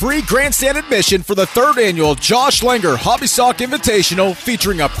receive free grandstand admission for the 3rd annual Josh Langer Hobby Sock Invitational,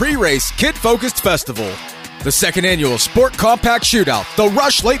 featuring a pre-race, kid-focused festival. The 2nd annual Sport Compact Shootout, the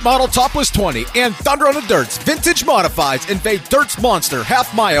Rush Late Model Topless 20, and Thunder on the Dirt's Vintage Modifieds invade Dirt's Monster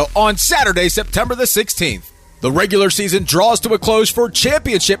Half Mile on Saturday, September the 16th. The regular season draws to a close for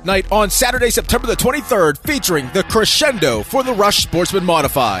Championship Night on Saturday, September the 23rd, featuring the Crescendo for the Rush Sportsman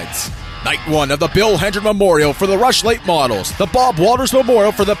Modifieds. Night 1 of the Bill Hendren Memorial for the Rush Late Models. The Bob Walters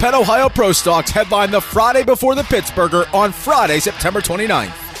Memorial for the Penn Ohio Pro Stocks headline the Friday before the Pittsburgher on Friday, September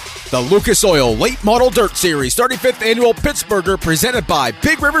 29th. The Lucas Oil Late Model Dirt Series 35th Annual Pittsburgher presented by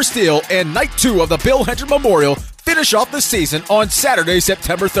Big River Steel and Night 2 of the Bill Hendren Memorial finish off the season on Saturday,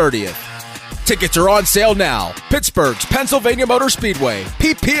 September 30th. Tickets are on sale now. Pittsburgh's Pennsylvania Motor Speedway,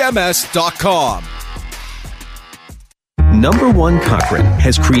 ppms.com. Number One Cochrane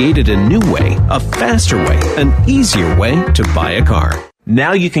has created a new way, a faster way, an easier way to buy a car.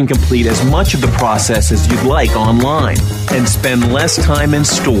 Now you can complete as much of the process as you'd like online and spend less time in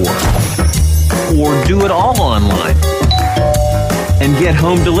store. Or do it all online and get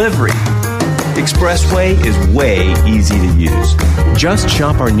home delivery. Expressway is way easy to use. Just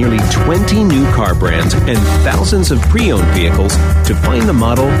shop our nearly 20 new car brands and thousands of pre-owned vehicles to find the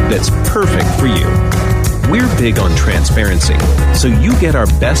model that's perfect for you. We're big on transparency, so you get our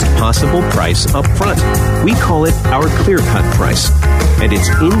best possible price up front. We call it our clear-cut price, and it's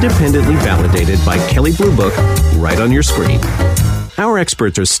independently validated by Kelley Blue Book right on your screen. Our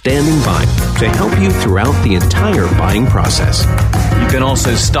experts are standing by to help you throughout the entire buying process. You can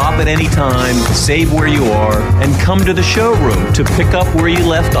also stop at any time, save where you are, and come to the showroom to pick up where you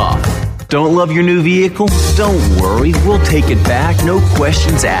left off. Don't love your new vehicle? Don't worry, we'll take it back, no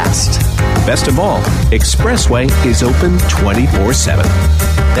questions asked. Best of all, Expressway is open 24/7.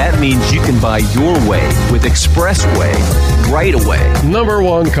 That means you can buy your way with Expressway right away. Number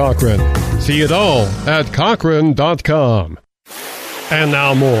One Cochrane. See it all at Cochrane.com. And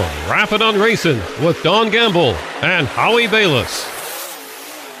now more Rappin on Racing with Don Gamble and Howie Bayless.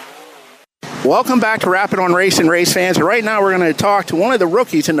 Welcome back to Rappin on Racing, race fans. Right now we're going to talk to one of the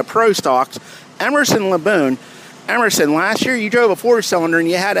rookies in the Pro Stocks, Emerson Laboon. Emerson, last year you drove a four-cylinder and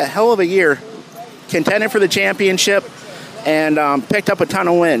you had a hell of a year, contended for the championship and picked up a ton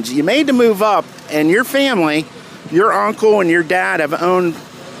of wins. You made the move up, and your family, your uncle and your dad have owned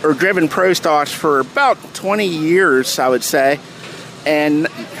or driven Pro Stocks for about 20 years, I would say. And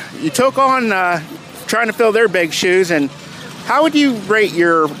you took on trying to fill their big shoes. And how would you rate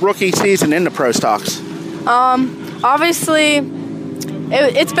your rookie season in the Pro Stocks? Obviously,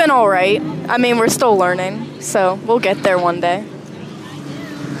 it's been all right. I mean, we're still learning, so we'll get there one day.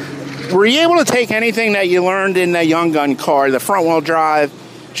 Were you able to take anything that you learned in the Young Gun car, the front-wheel drive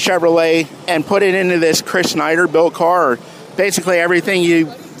Chevrolet, and put it into this Chris Snyder-built car? Or basically everything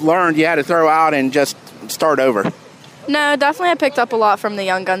you learned you had to throw out and just start over? No, definitely I picked up a lot from the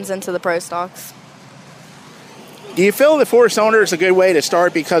Young Guns into the Pro Stocks. Do you feel the four-cylinder is a good way to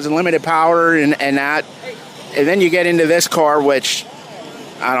start because of limited power and that? And then you get into this car, which,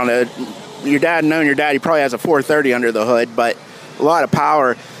 I don't know, your dad, he probably has a 430 under the hood, but a lot of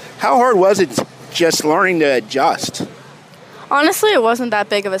power. How hard was it just learning to adjust? Honestly, it wasn't that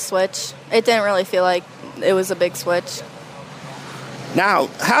big of a switch. It didn't really feel like it was a big switch. Now,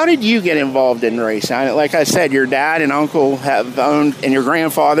 how did you get involved in racing? Like I said, your dad and uncle have owned, and your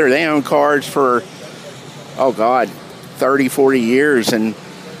grandfather, they own cars for, 30, 40 years. And,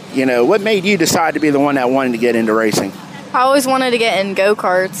 what made you decide to be the one that wanted to get into racing? I always wanted to get in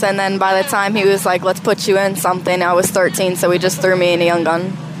go-karts, and then by the time he was like, let's put you in something, I was 13, so he just threw me in a Young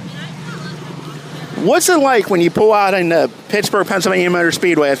Gun. What's it like when you pull out in the Pittsburgh, Pennsylvania Motor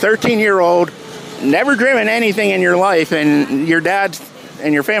Speedway, a 13-year-old, never driven anything in your life, and your dad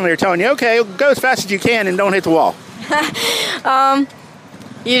and your family are telling you, okay, go as fast as you can and don't hit the wall?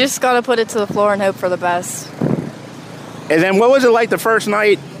 You just got to put it to the floor and hope for the best. And then what was it like the first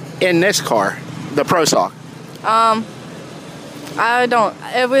night in this car, the Pro Stock?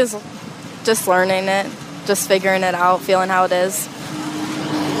 It was just learning it, just figuring it out, feeling how it is.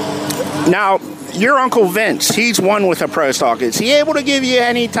 Now, your Uncle Vince, he's one with a Pro Stock. Is he able to give you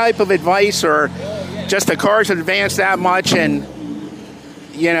any type of advice, or just the car's advanced that much and,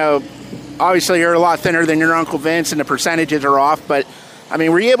 obviously you're a lot thinner than your Uncle Vince and the percentages are off, but,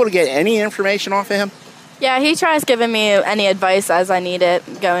 were you able to get any information off of him? Yeah, he tries giving me any advice as I need it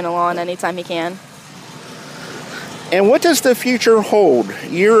going along anytime he can. And what does the future hold?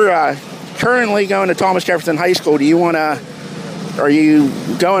 You're currently going to Thomas Jefferson High School. Do you want to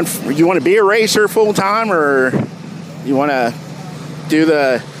be a racer full time, or you want to do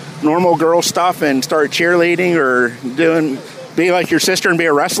the normal girl stuff and start cheerleading, or be like your sister and be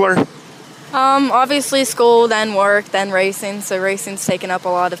a wrestler? Obviously school, then work, then racing. So racing's taking up a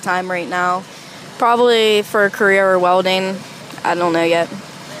lot of time right now. Probably for a career or welding. I don't know yet.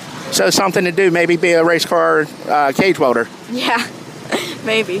 So something to do, maybe be a race car cage welder. Yeah,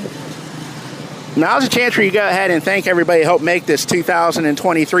 maybe. Now's a chance for you to go ahead and thank everybody who helped make this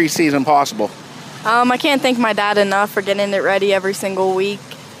 2023 season possible. I can't thank my dad enough for getting it ready every single week.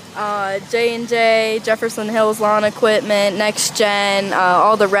 J&J, Jefferson Hills Lawn Equipment, Next Gen,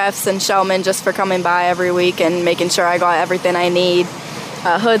 all the refs and showmen just for coming by every week and making sure I got everything I need.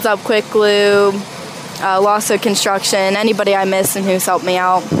 Hoods Up Quick Lube, Lasso Construction, anybody I missed and who's helped me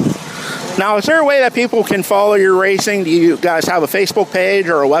out. Now, is there a way that people can follow your racing? Do you guys have a Facebook page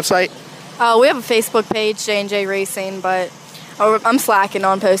or a website? We have a Facebook page, J&J Racing, but I'm slacking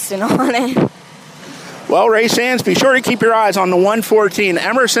on posting on it. Well, race fans, be sure to keep your eyes on the 114.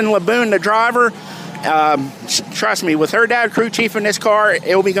 Emerson Laboon, the driver. Trust me, with her dad, crew chief in this car,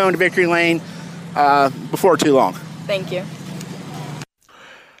 it will be going to victory lane before too long. Thank you.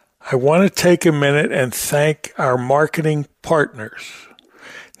 I want to take a minute and thank our marketing partners.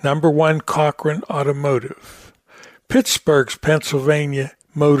 Number 1, Cochran Automotive, Pittsburgh's Pennsylvania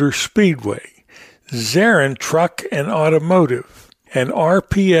Motor Speedway, Zarin Truck and Automotive, and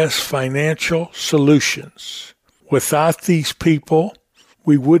RPS Financial Solutions. Without these people,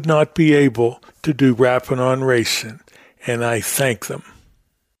 we would not be able to do Rappin' on Racing, and I thank them.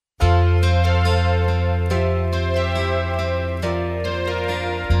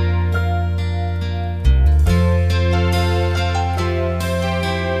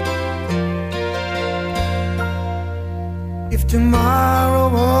 If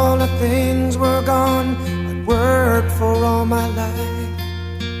tomorrow all the things were gone I'd worked for all my life,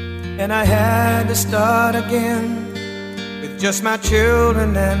 and I had to start again with just my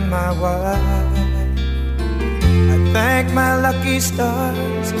children and my wife, I thank my lucky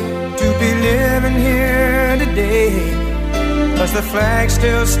stars to be living here today, 'cause the flag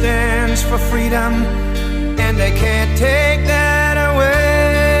still stands for freedom and they can't take that away.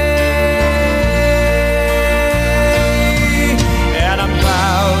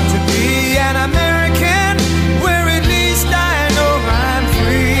 Proud to be an American, where at least I know I'm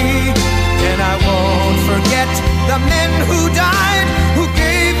free. And I won't forget the men who died, who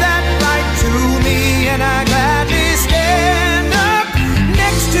gave that right to me. And I gladly stand up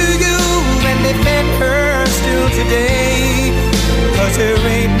next to you and defend her still today. 'Cause there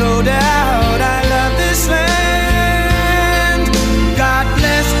ain't no doubt I love this land. God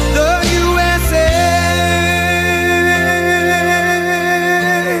bless the USA.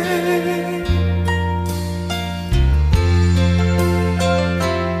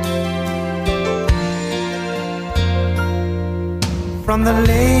 From the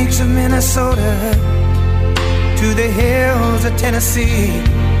lakes of Minnesota to the hills of Tennessee,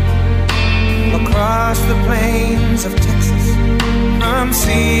 across the plains of Texas, from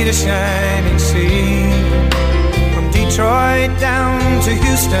sea to shining sea, from Detroit down to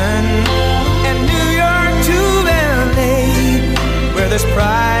Houston and New York to LA, where there's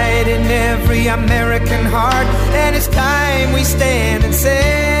pride in every American heart, and it's time we stand and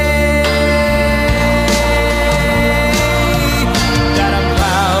say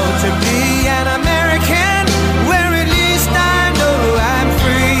to be an American, where at least I know I'm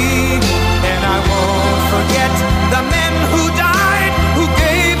free. And I won't forget the men who died, who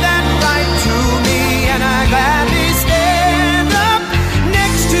gave that right to me. And I gladly stand up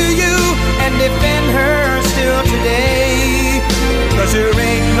next to you and defend her still today. 'Cause there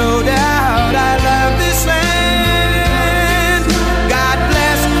ain't no doubt I love this land. God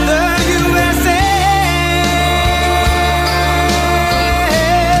bless the USA.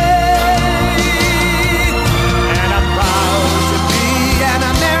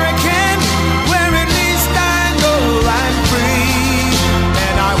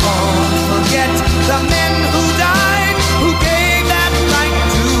 The men who died, who gave that right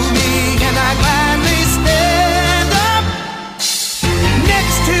to me. And I gladly stand up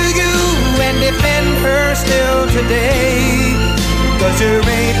next to you and defend her still today. 'Cause there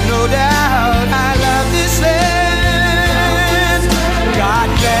ain't no doubt I love this land. God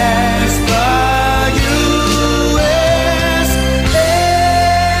bless the USA.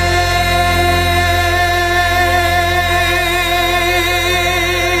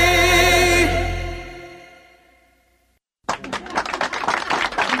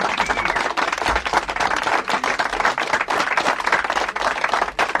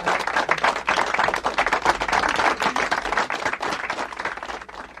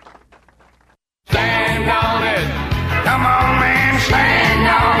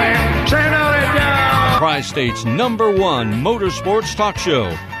 Tri-State's #1 motorsports talk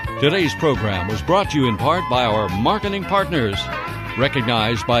show. Today's program was brought to you in part by our marketing partners,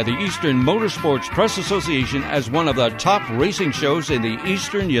 recognized by the Eastern Motorsports Press Association as one of the top racing shows in the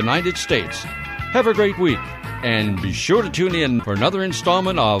Eastern United States. Have a great week, and be sure to tune in for another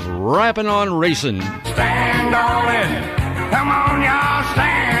installment of Rappin' on Racing. Stand on